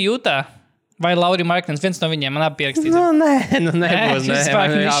 THT Utah. Vai Lauri Marknens, viens no viņiem, man pierakstīts.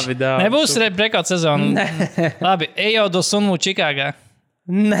 Nebūs. Nebūs breakout sezona. Labi, Ejodo Sunmu Čikāgā.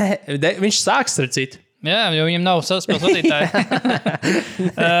 Viņš sāks ar citu. Jā, jo viņam nav saspēles vadītāji.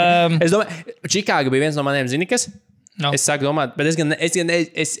 Es domāju, Čikāga bija viens no maniem zinikas. No. Es sāku domāt, bet es gan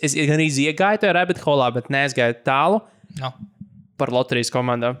iegāju tajā rabbit holā, bet neaizgāju tālu par loterijas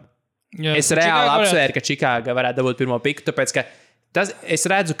komandām. Jo, es reāli apsvēru, ka Čikāga varētu dabūt pirmo piku, tāpēc, ka es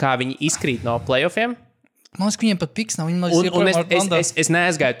redzu, kā viņi izkrīt no playoffiem. Man liekas, ka viņiem pat piks nav. Es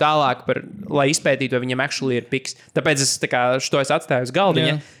neaizgāju tālāk, lai izpētītu, vai viņiem actually ir piks. Tāpēc es atstāju uz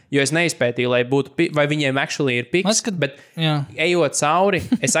galdiņa, jo es neizpētīju, vai viņiem actually ir piks. Bet ejot cauri,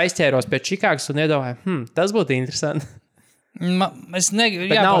 es aizķēros pie Čikāgas un iedomāju, tas būtu interesanti. Nav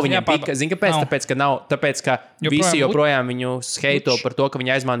viņam pika. Zini, kāpēc? Tāpēc, ka visi joprojām viņu heito par to, ka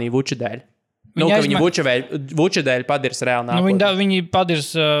viņi aizmanīja Vuča dēļ. Viņi Vuča dēļ padirs reāli nākotnē. Viņi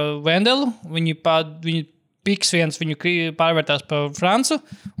padirs Vendelu, viņi piks viens viņu pārvērtās par Francu,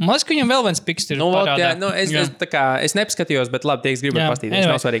 un man liekas, ka viņam vēl viens piks ir parādā. Es nepaskatījos, bet labi, es gribu pastīties,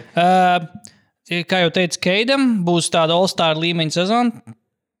 nav svarīgi. Kā jau teicu, Keidam būs tāda all-star līmeņa sezona.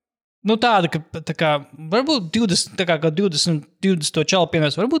 Tāda, ka varbūt 20 čalu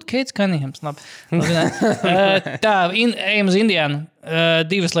pienāks, varbūt Keits Kanihams. Tā, ejam uz Indiānu.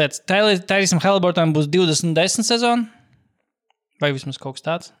 Divas lietas. Tyrese Halliburtonam būs 20-10 sezona? Vai vismaz kaut kas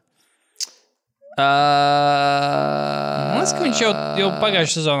tāds? Man liekas, ka viņš jau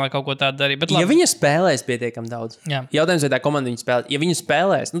pagājušajā sezonā kaut ko tādu darīja. Ja viņa spēlēs pietiekami daudz. Jautājums, vai tā komanda viņa spēlē. Ja viņa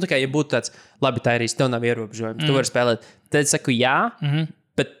spēlēs, ja būtu tāds, labi, Tyrese, tev nav ierobežojumi, tu vari spēlēt, tad es saku jā,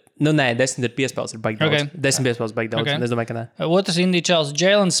 nē, 10 ir piespēles, ir baigi daudz. 10 piespēles baigi daudz, es domāju, ka nē. Otrs Indija čels,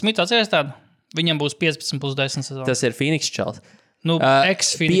 Jalen Smith, atceries tādu? Viņam būs 15 plus 10 sezonu. Tas ir Phoenix čels.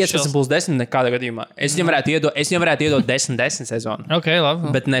 Ex-Phoenix 15 plus 10 nekādā gadījumā. Es viņam varētu iedot 10 sezonu. Ok, labi.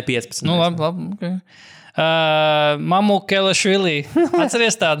 Bet ne 15. Labi, ok. Mamu Kelešvili,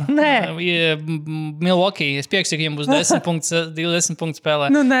 atceries tādu? Nē. Milwaukee, es piekstīju, ka viņam būs 20 punktu spēlē.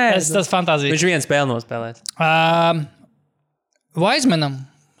 Nē. Tas fantāzija. Viņš vienu spēli nospēlēs. Wisemanam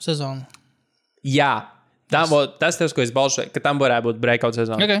sezonu. Jā, tas tev, ko es balsoju, ka tam varētu būt breakout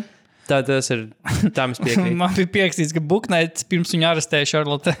sezona. Okay. Tas ir, tam es piekrītu. Man bija pierakstīts, ka Buknaits pirms viņu arestēja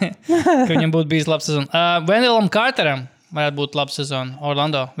Charlotte, ka viņam būtu bijis labs sezona. Vendelam Carteram varētu būt labs sezona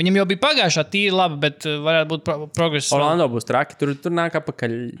Orlando. Viņam jau bija pagājušā tīri labi, bet varētu būt progress. Orlando būs traki, tur nāk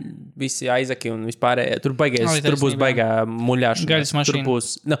apakaļ visi Aizaki un vispārējie. Tur būs baigā muļāšana. Tur būs,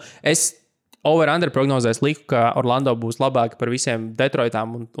 es over-under prognozēs liku, ka Orlando būs labāki par visiem Detroitām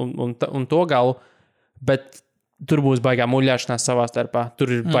un to galu, bet tur būs baigā muļāšanās savā starpā. Tur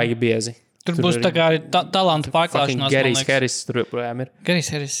ir baigi biezi. Tur būs tā kā arī talantu pārklāšanās. Gerijs Harris tur joprojām ir. Gerijs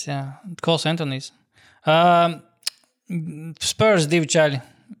Harris, jā. Kols Antonijs. Spurs 2 čaļi.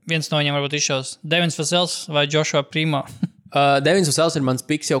 Viens no viņiem varbūt izšaus. Devins Vasels vai Joshua Primo? Devins Vasels ir mans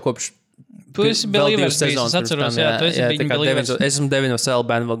piks jau kopš Tu esi Believers bijis, es atceros, tu esi viņa Believers. Es esmu Devins Vasels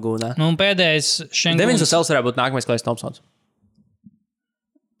bandvagūnā. Un pēdējais Šenguns. Devins Vasels varētu būt nākamais Klais Thompsons.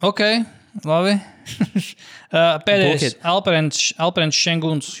 Ok, labi. Pēdējais Alperens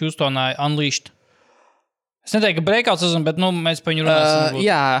Šenguns Houstonā Unleashed. Es neteiktu, ka breakout sezona, bet mēs par viņu runāsim.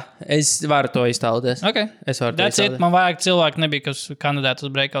 Jā, es varu to iztēloties. Okay. Es varu to iztēloties. Man vajag cilvēki nebija, kas kandidētu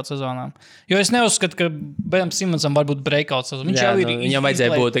uz breakout sezonām. Jo es neuzskatu, ka Benam Simonsam var būt breakout sezona. Viņam vajadzēja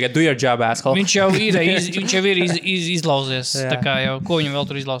būt, tagad do your job, asshole. Viņš jau ir izlauzies. Tā kā jau, ko viņam vēl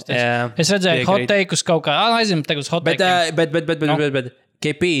tur izlausties. Es redzēju hot take-us kaut kā. Aizim tagad uz hot take. Bet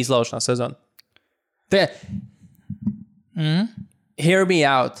KP izlaušanās sezona. Hear me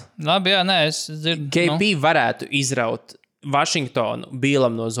out. Labi, jā, nē, es dzirdu. KP varētu izraut Vašingtonu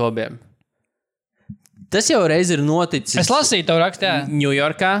Bīlam no zobiem. Tas jau reiz ir noticis. Es lasīju tavu rakstu, jā.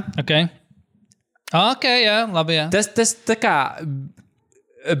 Ņujorkā. Ok, jā, labi, jā. Tas tā kā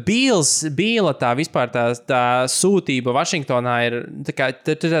Bīla tā vispār tā sūtība Vašingtonā ir tā kā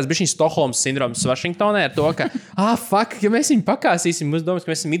tāds bišķiņ Stokholmas sindroms Vašingtonā ir to, ka fuck, ja mēs viņu pakāsīsim, mums domās,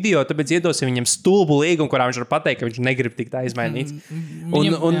 ka mēs esam idioti, tāpēc iedosim viņam stulbu līgumu, kurā viņš var pateikt, ka viņš negrib tikt aizmainīts.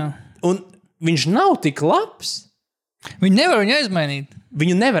 Un viņš nav tik labs. Viņi nevar viņu aizmainīt.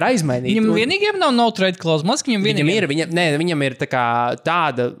 Viņu nevar aizmainīt. Viņam vienīgiem nav no trade clause. Viņam ir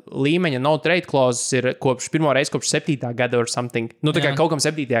tāda līmeņa no trade clause ir kopš 7. gada or something. Tā kā kaut kam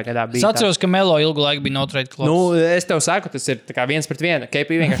 7. gadā bija. Es atceros, ka Melo ilgu laiku bija no trade clause. Es tev saku, tas ir tā kā 1-1.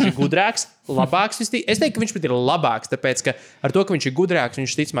 KP vienkārši ir gudrāks, labāks. Es teiktu, ka viņš pat ir labāks, tāpēc, ka ar to, ka viņš ir gudrāks,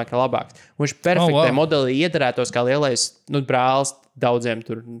 viņš ticamāk ir labāks. Viņš perfektai modelī iedarētos kā lielais brālis daudziem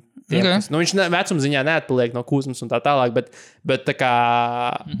tur. Viņš vecuma ziņā neatpaliek no Kuzmas un tā tālāk, bet tā kā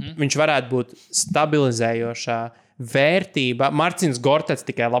viņš varētu būt stabilizējošā vērtība. Marcins Gortats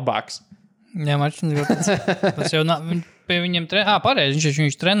tikai labāks. Jā, Marčins. Tas jau pie viņiem pareizi,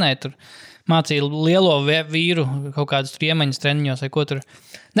 viņš trenēja tur. Mācīja lielo vīru kaut kādus iemaņas treniņos vai ko tur.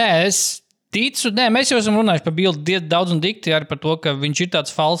 Nē, es ticu, mēs jau esam runājuši par Bildu daudz un dikti arī par to, ka viņš ir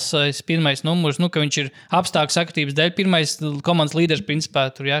tāds falsais pirmais numurs, ka viņš ir apstākļu sakritības dēļ pirmais komandas līderis principā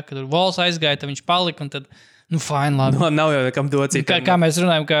tur, kad tur Vols aizgāja, tad viņš palika un tad, fine, labi. Nav jau nekam dot citam. Kā mēs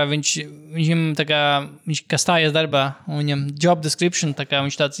runājam, ka viņam tā kā, viņš kā stājies darbā un viņam job description, tā kā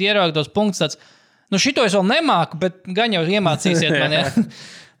viņš tāds ierauga tos punktus, tāds, šito es vēl nemāku, bet gan jau iemācīsiet man, ja.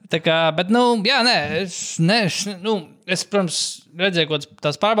 Tā kā, bet, es, protams, redzēju, ko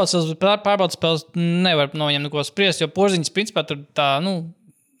tās pārbaudas spēles nevar no viņiem neko spriest, jo Porziņš, principā, tur tā,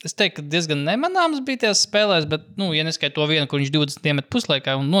 es teiktu, ka diezgan nemanāms bija tajās spēlēs, bet, ja neskait to vienu, kur viņš 20 iemet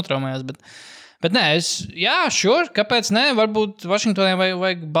puslaikā un notraumējās, bet nē, sure, kāpēc ne, varbūt Vašingtonai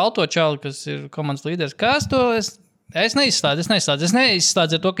vajag balto čali, kas ir komandas līderis. Kas to? Es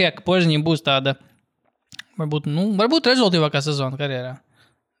neizslēdzu ar to, ka Porziņam būs tāda, varbūt rezultīvākā sezona karjerā.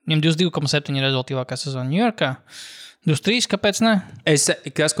 Viņam 22,7 ir rezultīvākā sezona Ņujorkā. 23, kāpēc ne?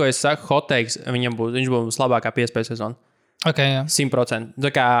 Ko es saku, hot takes, viņš būs labākā piespēja sezona. Okay, jā. 100%. Tā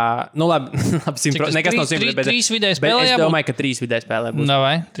kā, labi, 100%. Nekas no 100%, bet trīs vidēji spēlē es domāju, ka 3 vidēji spēlē būs.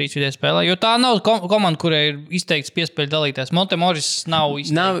 Vai, 3 vidēji spēlē, jo tā nav komanda, kurai ir izteikts piespēļu dalītājs. Montemoris nav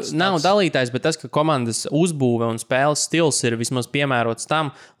izteikts. Nav dalītājs, bet tas, ka komandas uzbūve un spēles stils ir vismaz piemērots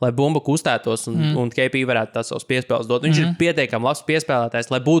tam, lai bumba kustētos un KP varētu tās savus piespēles dot. Viņš ir pietiekami labs piespēlētājs,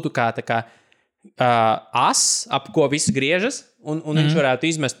 lai būtu kā as, ap ko viss griežas. Un viņš varētu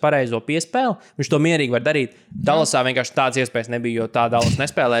izmest pareizo piespēli. Viņš to mierīgi var darīt. Dallasā vienkārši tādas iespējas nebija, jo tā Dallas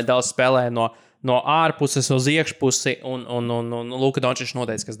nespēlēja. Dallas spēlēja no ārpuses uz iekšpusi, un Luka Dončičs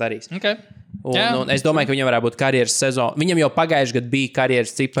noteica, kas darīs. Okay. Un es domāju, ka viņam varētu būt karjeras sezona. Viņam jau pagājuši gadu bija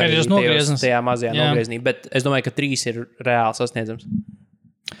karjeras cipari tajā mazajā nogrieznī, bet es domāju, ka 3 ir reāli sasniedzams.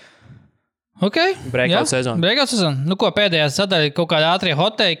 Breakout sezona. Pēdējā sadaļa kaut kāda ātrie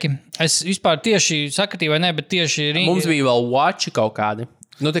hotteiki. Es vispār tieši sakritīju vai ne, bet tieši Mums bija vēl watchi kaut kādi.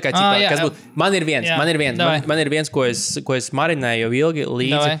 Kas būtu? Man ir viens, ko es marinēju jau ilgi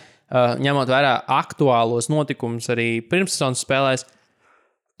līdzi, ņemot vērā aktuālos notikumus arī pirmssezonas spēlēs.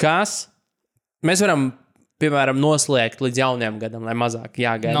 Mēs varam, piemēram, noslēgt līdz jaunajam gadam, lai mazāk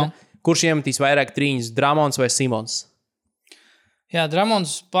jāgaida. Kurš iemetīs vairāk trīņus, Dramons vai Simons? Jā,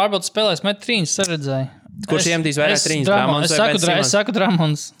 Dramons pārbaudas spēlēs met trīņus, saredzēju. Kurš iemetīs vairāk trīņus, Dramons vai Simons? Es saku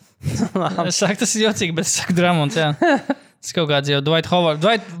Dramons. Tas ir jocīgi, bet es saku Dramons, jā. Tas kaut kāds jau Dwight Howard.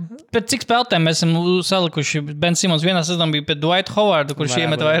 Pēc cik spēlētēm mēs esam salikuši? Ben Simons vienā sezonā bija pēc Dwight Howardu, kurš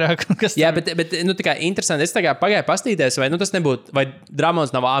iemet vairāk. Jā, bet tā kā interesanti. Es tā kā pagāju pastīties, vai tas nebūtu, vai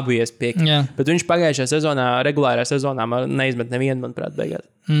Dramons nav abies piekļi. Bet viņš pagājušajā sezonā, regulārā sezonā neizmet nevienu, manuprāt, beigās.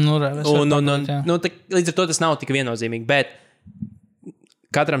 Līdz ar to tas nav tik viennozīmīgi, bet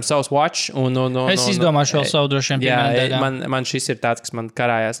katram savs watch. Es izdomāšu vēl savu droši vien pirmajā daļā. Man šis ir tāds, kas man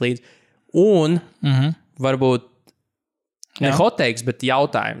karājās līdzi. Un varbūt ne hot takes, bet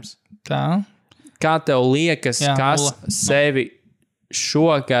jautājums. Tā. Kā tev liekas, kas sevi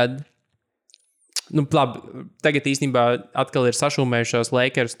šogad... labi, tagad īstenībā atkal ir sašūmējušās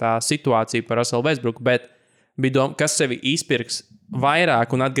Lakers tā situācija par Russellu Westbrooku, bet bija doma, kas sevi izpirks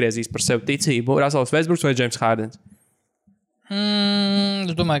vairāk un atgriezīs par sevi ticību? Russells Westbrooks vai James Hardens?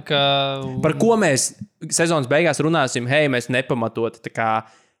 Es domāju, ka... Par ko mēs sezonas beigās runāsim? Mēs nepamatot tā kā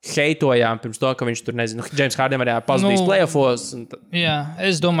heitojām pirms to, ka viņš tur, nezinu, James Harden varēja pazudīs playoffos. Jā,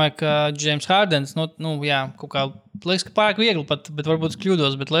 es domāju, ka James Hardens, kaut kā liekas, ka pārāk viegli pat, bet varbūt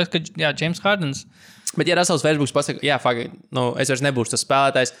kļūdos, bet liekas, ka James Hardens. Bet ja Russells Westbrooks pasaka, es vairs nebūšu tas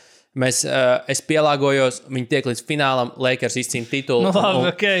spēlētājs, es pielāgojos, viņi tiek līdz finālam, Lakers izcīna titulu.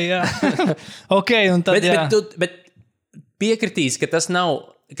 Un tad, bet piekritīs, ka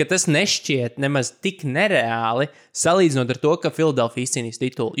tas nešķiet nemaz tik nereāli, salīdzinot ar to, ka Philadelphia izcīnīs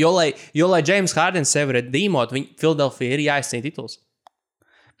titulu. Jo, lai James Harden sevi redīmot, Philadelphia ir jāizcīna tituls.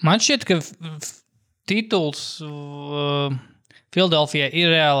 Man šķiet, ka tituls Philadelphia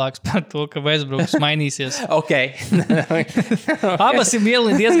ir reālāks par to, ka Westbrooks mainīsies. Abas ir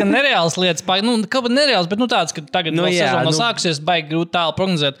diezgan nereāls lietas. Kāpēc nereāls, bet tāds, ka tagad sezona sāksies, baigi grūti tālu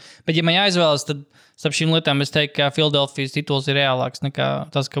prognozēt. Bet ja man jāizvēlas, tad starp šīm lietām es teiktu, ka Philadelphias tituls ir reālāks nekā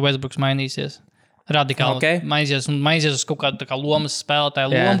tas, ka Westbrooks mainīsies. Radikāli mainīsies uz kaut kādu kā lomas spēlētāju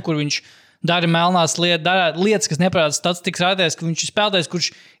lomu, kur viņš dara melnās lietas, dara lietas, kas neparāda statistikas rādītājs, ka viņš ir spēlētājs,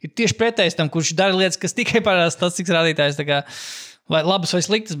 kurš ir tieši pretējs tam, kurš dara lietas, kas tikai parāda statistikas rādītājs. Tā kā, vai labas vai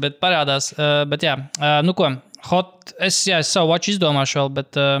sliktas, bet parādās. Bet jā, es savu watch izdomāšu vēl,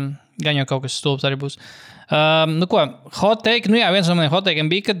 bet gan jau kaut kas stulbs arī būs. Hot take, viens no maniem hot takeiem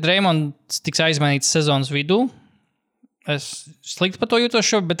bija, ka Draymonds tiks aizmainīts sezonas vidū. Es slikti par to jūtos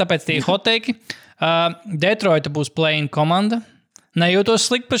šobrīd, bet tāpēc tie hotteiki. Detroita būs play-in komanda. Nejūtos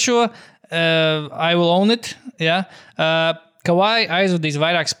slikti par šo. I will own it. Ja? Kawhi aizvadīs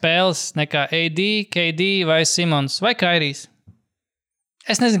vairāk spēles nekā AD, KD vai Simons vai Kairijs.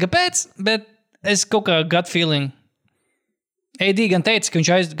 Es nezinu, kāpēc, bet es kaut kā gut feeling. AD gan teica, ka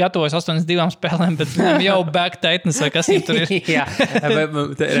viņš gatavojas 82 spēlēm, bet jau back tightness vai kas viņam tur ir. Jā,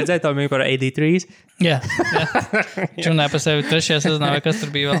 redzēju to par AD3. Jā. Čunāja par sevi trešajā sezonā vai kas tur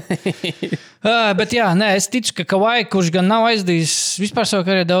bija vēl. Bet jā, nē, es ticu, ka Kawhi, kurš gan nav aizdījis vispār savu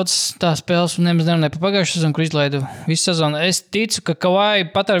karjeru daudz tā spēles un nemaz nerunāja par pagājušo sezonu, kur izlaidu visu sezonu. Es ticu, ka Kawhi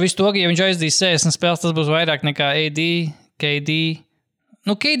pat ar visu to, ka ja viņš aizdīs 60 spēles, tas būs vairāk nekā AD, KD.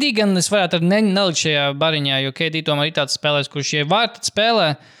 Nu, KD gan es varētu nelikt šajā bariņā, jo KD tomēr ir tāds spēlēs, kurš ja var, tad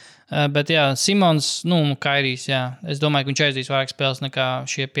spēlē. Bet jā, Simons, Kairijs, jā. Es domāju, ka viņš aizdīs vairāk spēles nekā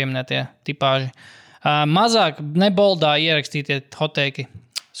šie pieminētie tipāži. Mazāk neboldā ierakstītie hotteiki.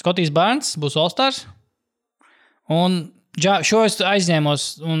 Skotijs Barnes būs All-Stars. Un šo es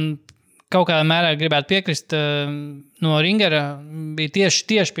aizņēmos un kaut kādā mērā gribētu piekrist no Ringera. Bija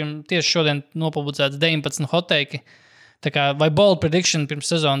tieši šodien nopublicēts 19 hotteiki. Tā kā, vai bold prediction pirms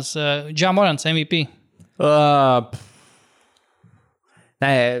sezonas, Ja Morants MVP? Nē.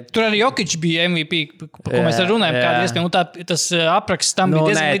 Tur arī Jokic bija MVP, ko mēs runājam, kāda iespēja. Tas apraksts tam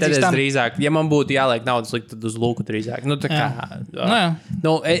bija diezgan līdzīgs tam. Drīzāk, ja man būtu jāliek naudas likt, tad uz Luku drīzāk. Protams,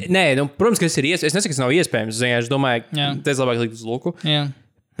 ka tas ir iespējams. Es nesaku, ka tas nav iespējams. Es domāju, tas labāk likt uz Luku. Jā.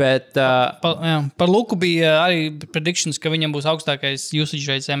 Bet, par Luku bija arī predictions, ka viņam būs augstākais usage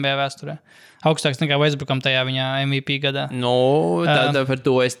rates NBA vēsturē. Augstāks nekā Westbrookam tajā viņa MVP gadā. Par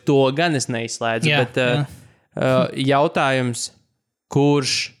to gan es neizslēdzu. Jā, bet jautājums,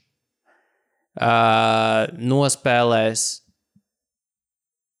 kurš nospēlēs,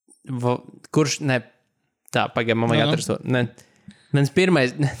 pagaidām, man vajag atrast to. Mans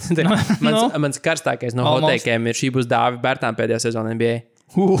pirmais, mans karstākais no hoteikiem ir šī būs Dāvi Bērtāna pēdējā sezona NBA.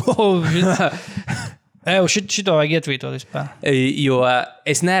 Šito vajag ietvītot vispār. Jo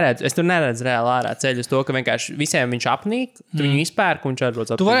es tur neredzu reāli ārā ceļu uz to, ka vienkārši visiem viņš apnīk, tu viņu izpērk un viņš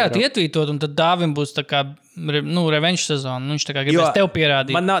atbrauc. Tu varētu ietvītot, un tad Dāvim būs tā kā, revenge sezona. Viņš tā kā gribēs tev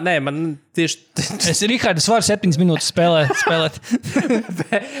pierādīt. Man tieši... Es Rihards varu 7 minūtes spēlēt.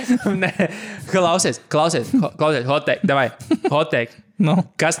 Klausies, hotteik, davai, hotteik. No.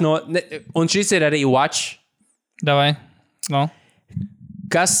 Kas un šis ir arī watch. Davai, no.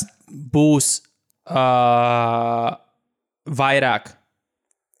 Kas būs vairāk?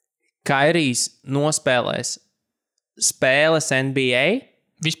 Kairijs nospēlēs spēles NBA?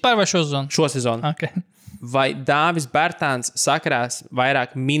 Vispār vai šo sezonu? Šo sezonu. Okay. Vai Dāvis Bērtāns sakrās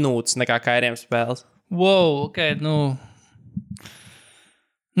vairāk minūtes nekā Kairijam spēles? Wow, ok,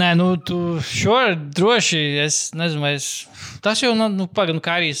 Nē, tu šo droši, es nezinu, vai tas jau,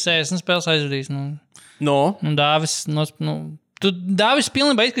 Kairijs 60 spēles aizvadīs, Dāvis, Dāvis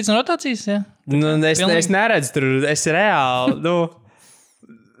pilnībā izkrits no rotācijas, jā? Es neredzu tur, es reāli,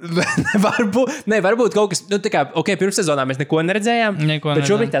 varbūt kaut kas, pirms sezonā mēs neko neredzējām, bet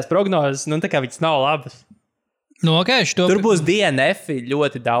šobrīd tās prognozes, viņas nav labas. Tur būs DNF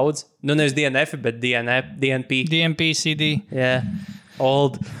ļoti daudz. Nevis DNF, bet DNP. DNP, CD. Yeah.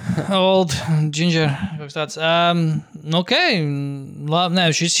 Old ginger. Kaut tāds. Ok. Labi, nē,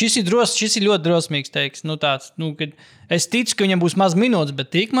 šis ir ļoti drosmīgs teiks. Kad es ticu, ka viņam būs maz minūtes,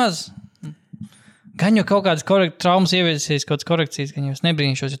 bet tik maz. Gan jau kaut kādas traumas ieviesīs, kaut kādas korekcijas, gan jau es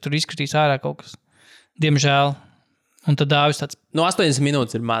nebrīnīšos, ja tur izskatīs ārā kaut kas. Diemžēl. Un tad Dāvis tāds. 80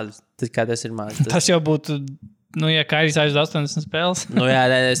 minūtes ir maz. Tas ir maz. Tas jau būtu, ja Kairijs aizved 80 spēles.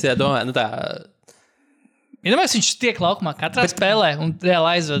 Es domāju, tā... Iedomājies, viņš tiek laukumā katrā spēlē un reāli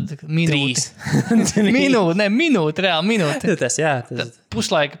aizved minūti. 3. Minūte, reāli minūte.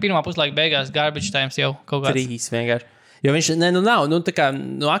 Pirmā puslaika beigās garbage times jau kaut kāds. 3 vienkārši. Jo viņš nav,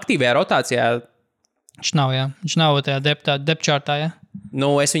 aktīvajā rotācijā. Viņš nav, jā. Viņš nav tajā depth chartā, jā.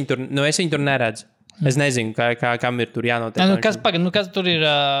 Es viņu tur neredzu. Es nezinu, kam ir tur jānotiek. Kas tur ir?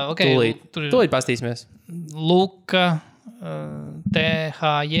 Tūlīt pastīsimies. Luka,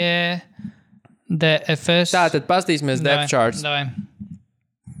 THJ, DFS. Tātad pastīsimies depth charts.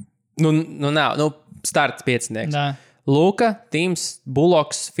 Nav. Starts 5. Luka, Tims,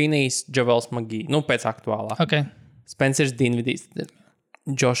 Bullocks, Finnijs, Javels Magī. Pēc aktuālā. Okay. Spencers Dinvidis,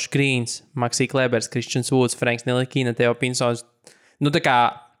 Josh Greens, Maxī Klebers, Christians Woods, Franks Nilikina, Teo Pinsons.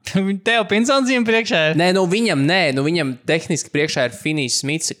 Teo Pinsons viņam priekšā ir? Viņam tehniski priekšā ir Finnijs,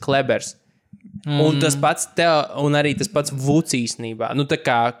 Smits, Klebers. Un tas pats un arī tas pats Woods īstenībā.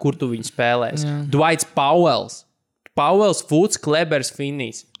 Kur tu viņu spēlēs? Dwights Powells. Pauels, Fūts, Klebers,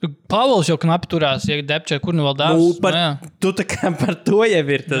 Finnijs. Pauels jau knapi turās, ja Depčer, kur nu vēl dāvs. Tu tā kā par to jau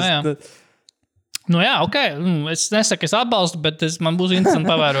ir tas. Nu jā, ok. Es nesaku, es atbalstu, bet man būs interesanti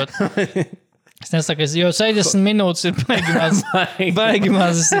pavērot. Es nesaku, jo 60 minūtes ir baigi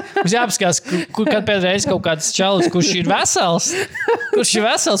maz. Mums jāpaskās, kad pēdreiz kaut kāds čalis, kurš ir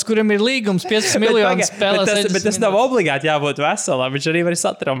vesels, kuram ir līgums 15 miljonu spēlē. Bet tas nav obligāti jābūt veselam, viņš arī var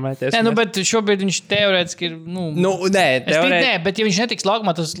satraumēties. Nē, bet šobrīd viņš teorētiski ir, nē, bet ja viņš netiks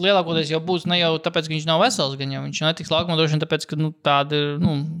laukumā, tas lielākoties jau būs ne jau tāpēc, ka viņš nav vesels, gan jau viņš netiks laukumā droši vien tāpēc, ka tāda ir,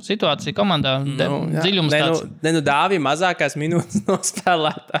 situācija komandā, dziļums tāds. Dāvi mazākās minūtes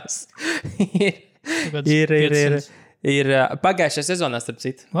nospēlētās. Ir pagājušajā sezonā, starp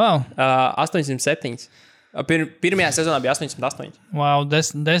citu. Wow. 807. Pirmajā sezonā bija 88. Wow,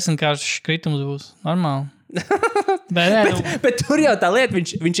 10-kāršs kritums būs. Normāli. bet tur jau tā lieta,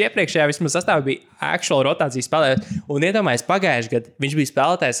 viņš iepriekšējā vismaz sastāvā bija actual rotācijas spēlētājs. Un iedomājies, pagājušajā gadā viņš bija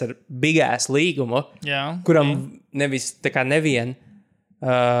spēlētājs ar big ass līgumu, kuram nevis tā kā nevien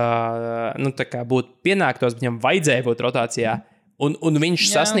tā kā būtu pienāktos, viņam vajadzēja būt rotācijā. Un viņš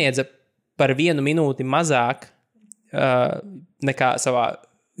sasniedza par 1 minūti mazāk nekā savā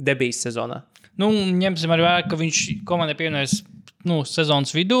debijas sezonā. Ņemsim arī vērā, ka viņš komandai pievienojas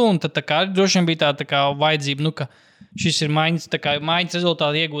sezonas vidū, un tad tā kā droši vien bija tā kā vajadzība, ka šis ir maiņas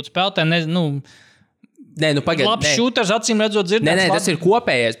rezultāti iegūt spēlētāji. Pagaid. Labs šūters, acīm redzot, dzirdēts. Nē, tas ir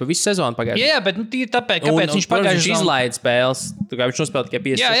kopējais pa visu sezonu pagājušajā. Jā, bet tīri tāpēc, kāpēc viņš pagājušajā viņš izlaida spēles, viņš nospēlēja tikai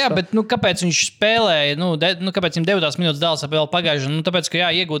 5. Jā, bet kāpēc viņš spēlēja, kāpēc viņam 9 minūtes dēls vēl pagājušajā? Tāpēc, ka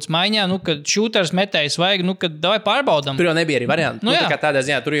iegūts maiņā, kad šūters metējs vajag, kad davai pārbaudam. Tur jau nebija arī varianti. Tā kā tādā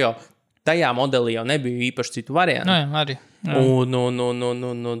ziņā, tur jau tajā modelī jau nebija īpaši citu variantu. Arī.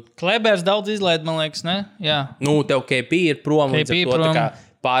 Klebers daudz izlaid, man liekas, ne? Jā. Tev KP ir prom, līdz ar to tā kā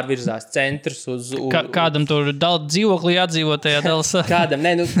pārvirzās centrs uz... Kādam tur dzīvoklī atdzīvot tajā dalas? Kādam,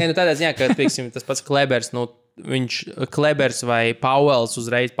 tādā ziņā, ka, pieksim, tas pats Klebers, Klebers vai Pauels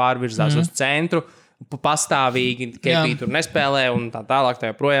uzreiz pārvirzās uz centru, pastāvīgi, KP tur nespēlē un tā tālāk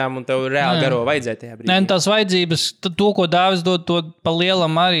tā joprojām, un tev reāli garo vajadzēja tajā brīdī. Tās vajadzības, to, ko Dāvis dod, to pa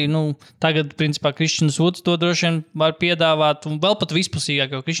lielam arī, tagad, principā, Krišņins Vuds to droši vien var piedāvāt, un vēl pat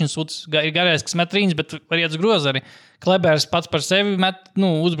vispusīgāk, jo Krišņins Vuds ir garais, kas met trīņas, bet var iet uz grozu arī. Klebers pats par sevi met,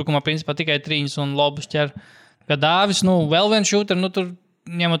 uzbrukumā, principā, tikai trīņas un lobus ķer. Kā Dāvis, vēl viens šūter, tur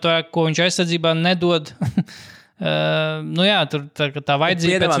ņemot vērā, ko viņš aizsardzībā nedod. Tur tā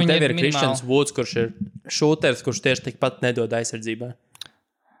vajadzība pēc viņa tev ir Krišņins Vuds, kurš ir šūters, kurš tieši tikpat nedod aizsardzībā.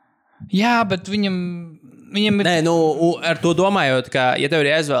 Jā, bet viņam ir... Nē, ar to domājot, ka, ja tev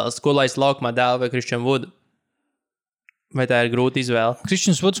ir jāizvēlas, ko laist laukumā dēlu vai Krišņinu Vudu, vai tā ir grūta izvēle?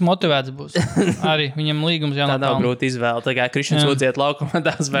 Krišņins Vuds motivēts būs. Arī viņam līgums jānopelna. Tā nav grūta izvēle. Tā kā Krišņins Vuds iet laukumā,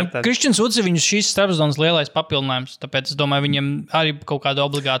 tās vērtās. Krišņins Vuds ir viņus šīs starpzonas lielais papildinājums, tāpēc es domāju, viņam arī kaut kāda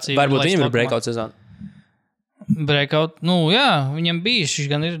obligācija. Varbūt viņam ir breakout sezona. Breakout, viņam bija šis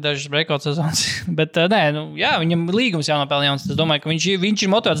gan ir dažas breakout sezonas, bet viņam līgums jānopelna jauns. Es domāju, ka viņš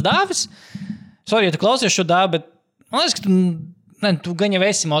ir motivēts Dāvis. Sorry, ja tu klausies šo Dāvi, bet man liekas, ka tu gan jau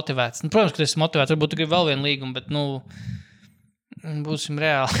esi motivēts. Protams, ka tu esi motivēts, varbūt tu gribi vēl vienu līgumu, bet, būsim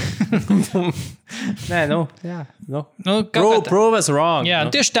reāli. Prove us wrong. Jā,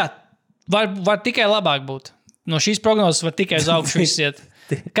 tieši tā. Var tikai labāk būt. No šīs prognozes var tikai uz augšu viss iet.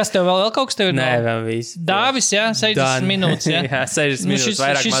 Kas tev vēl kaut kas tev ir? Nē, vēl viss. Dāvis, 60 minūtes, jā? Jā, 60 minūtes,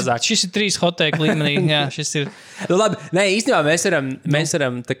 vairāk mazāk. Šis ir 3 hotēku līmenī, jā, šis ir. Labi, īstenībā mēs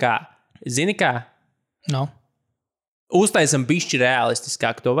varam tā kā, zini kā? Uztaisam bišķi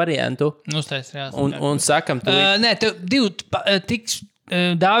realistiskāk to variantu. Uztais realistiskāk. Un sakam, tu... Nē, tev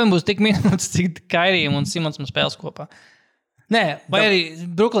Dāvim būs tik minūtes, cik Kairijam un Simons man spēles kopā. Nē, vai arī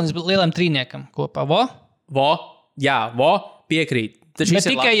Bruklins lieliem trīniekam kopā, piekrīt. Bet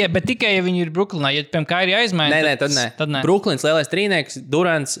tikai, ja viņi ir Bruklinā, ja piemēram Kairi aizmaina, tad nē. Bruklins lielais trīnieks,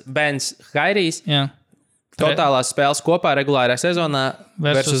 Durants, Bens, Kairijs. Jā. Totālās spēles kopā regulārā sezonā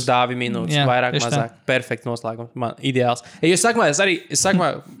versus Dāvi minūtes. Jā, vairāk, mazāk. Perfekt noslēgums. Man ideāls. Es sākumā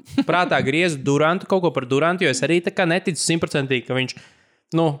prātā griezu Durantu, kaut ko par Durantu, jo es arī tā kā neticu 100%, ka viņš,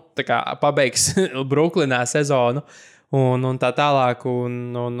 tā kā pabeigs Bruklinā sezonu. Un tā tālāk,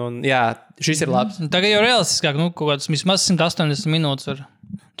 jā, šis ir labs. Tagad jau realistiskāk, kaut kāds vismaz 180 minūtes.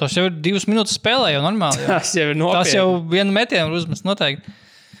 Tas jau ir 2 minūtes spēlē, jau normāli. Jau. Tas jau ir nopietni. Tas jau vienu metienu var uzmest noteikti.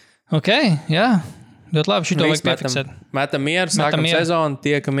 Ok, jā, ļoti labi, šito vajag piefiksēt. Metam mieru, sākam sezonu,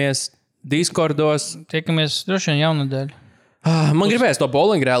 tiekamies Discordos. Tiekamies droši vien jaunadēļ. Man gribējās to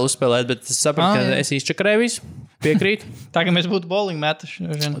bowling reāli uzspēlēt, bet es sapratu, ka es izčakarēju visu. Piekrīt. Tagad mēs būtu bowling metuši.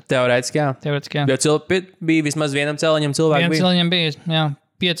 Teorētiski, jā. Jo bija vismaz vienam cēliņam cilvēku. Vienam cēliņam bija, jā,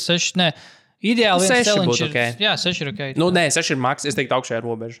 5, 6, nē. Ideāli 6 celiņš būtu ir. ok. Jā, 6 ir ok. Nu, nē, 6 ir maks, es teiktu, augšējā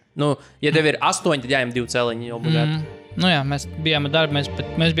robeža. Nu, ja tev ir 8, tad jāņem 2 celiņi obligāti. Nu jā, mēs bijām ar darbu,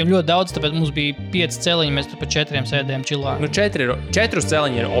 mēs bijām ļoti daudz, tāpēc mums bija 5 celiņi, mēs tur pa 4 sēdējām čilā. Nu, 4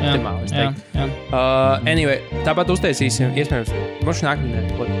 celiņi ir optimāli, es teiktu. Jā. Anyway, tāpat uztaisīsim, iespējams, mums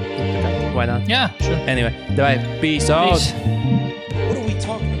nākamnedēļ. Vai nā? Jā, sure. Anyway, davai, peace out! Peace.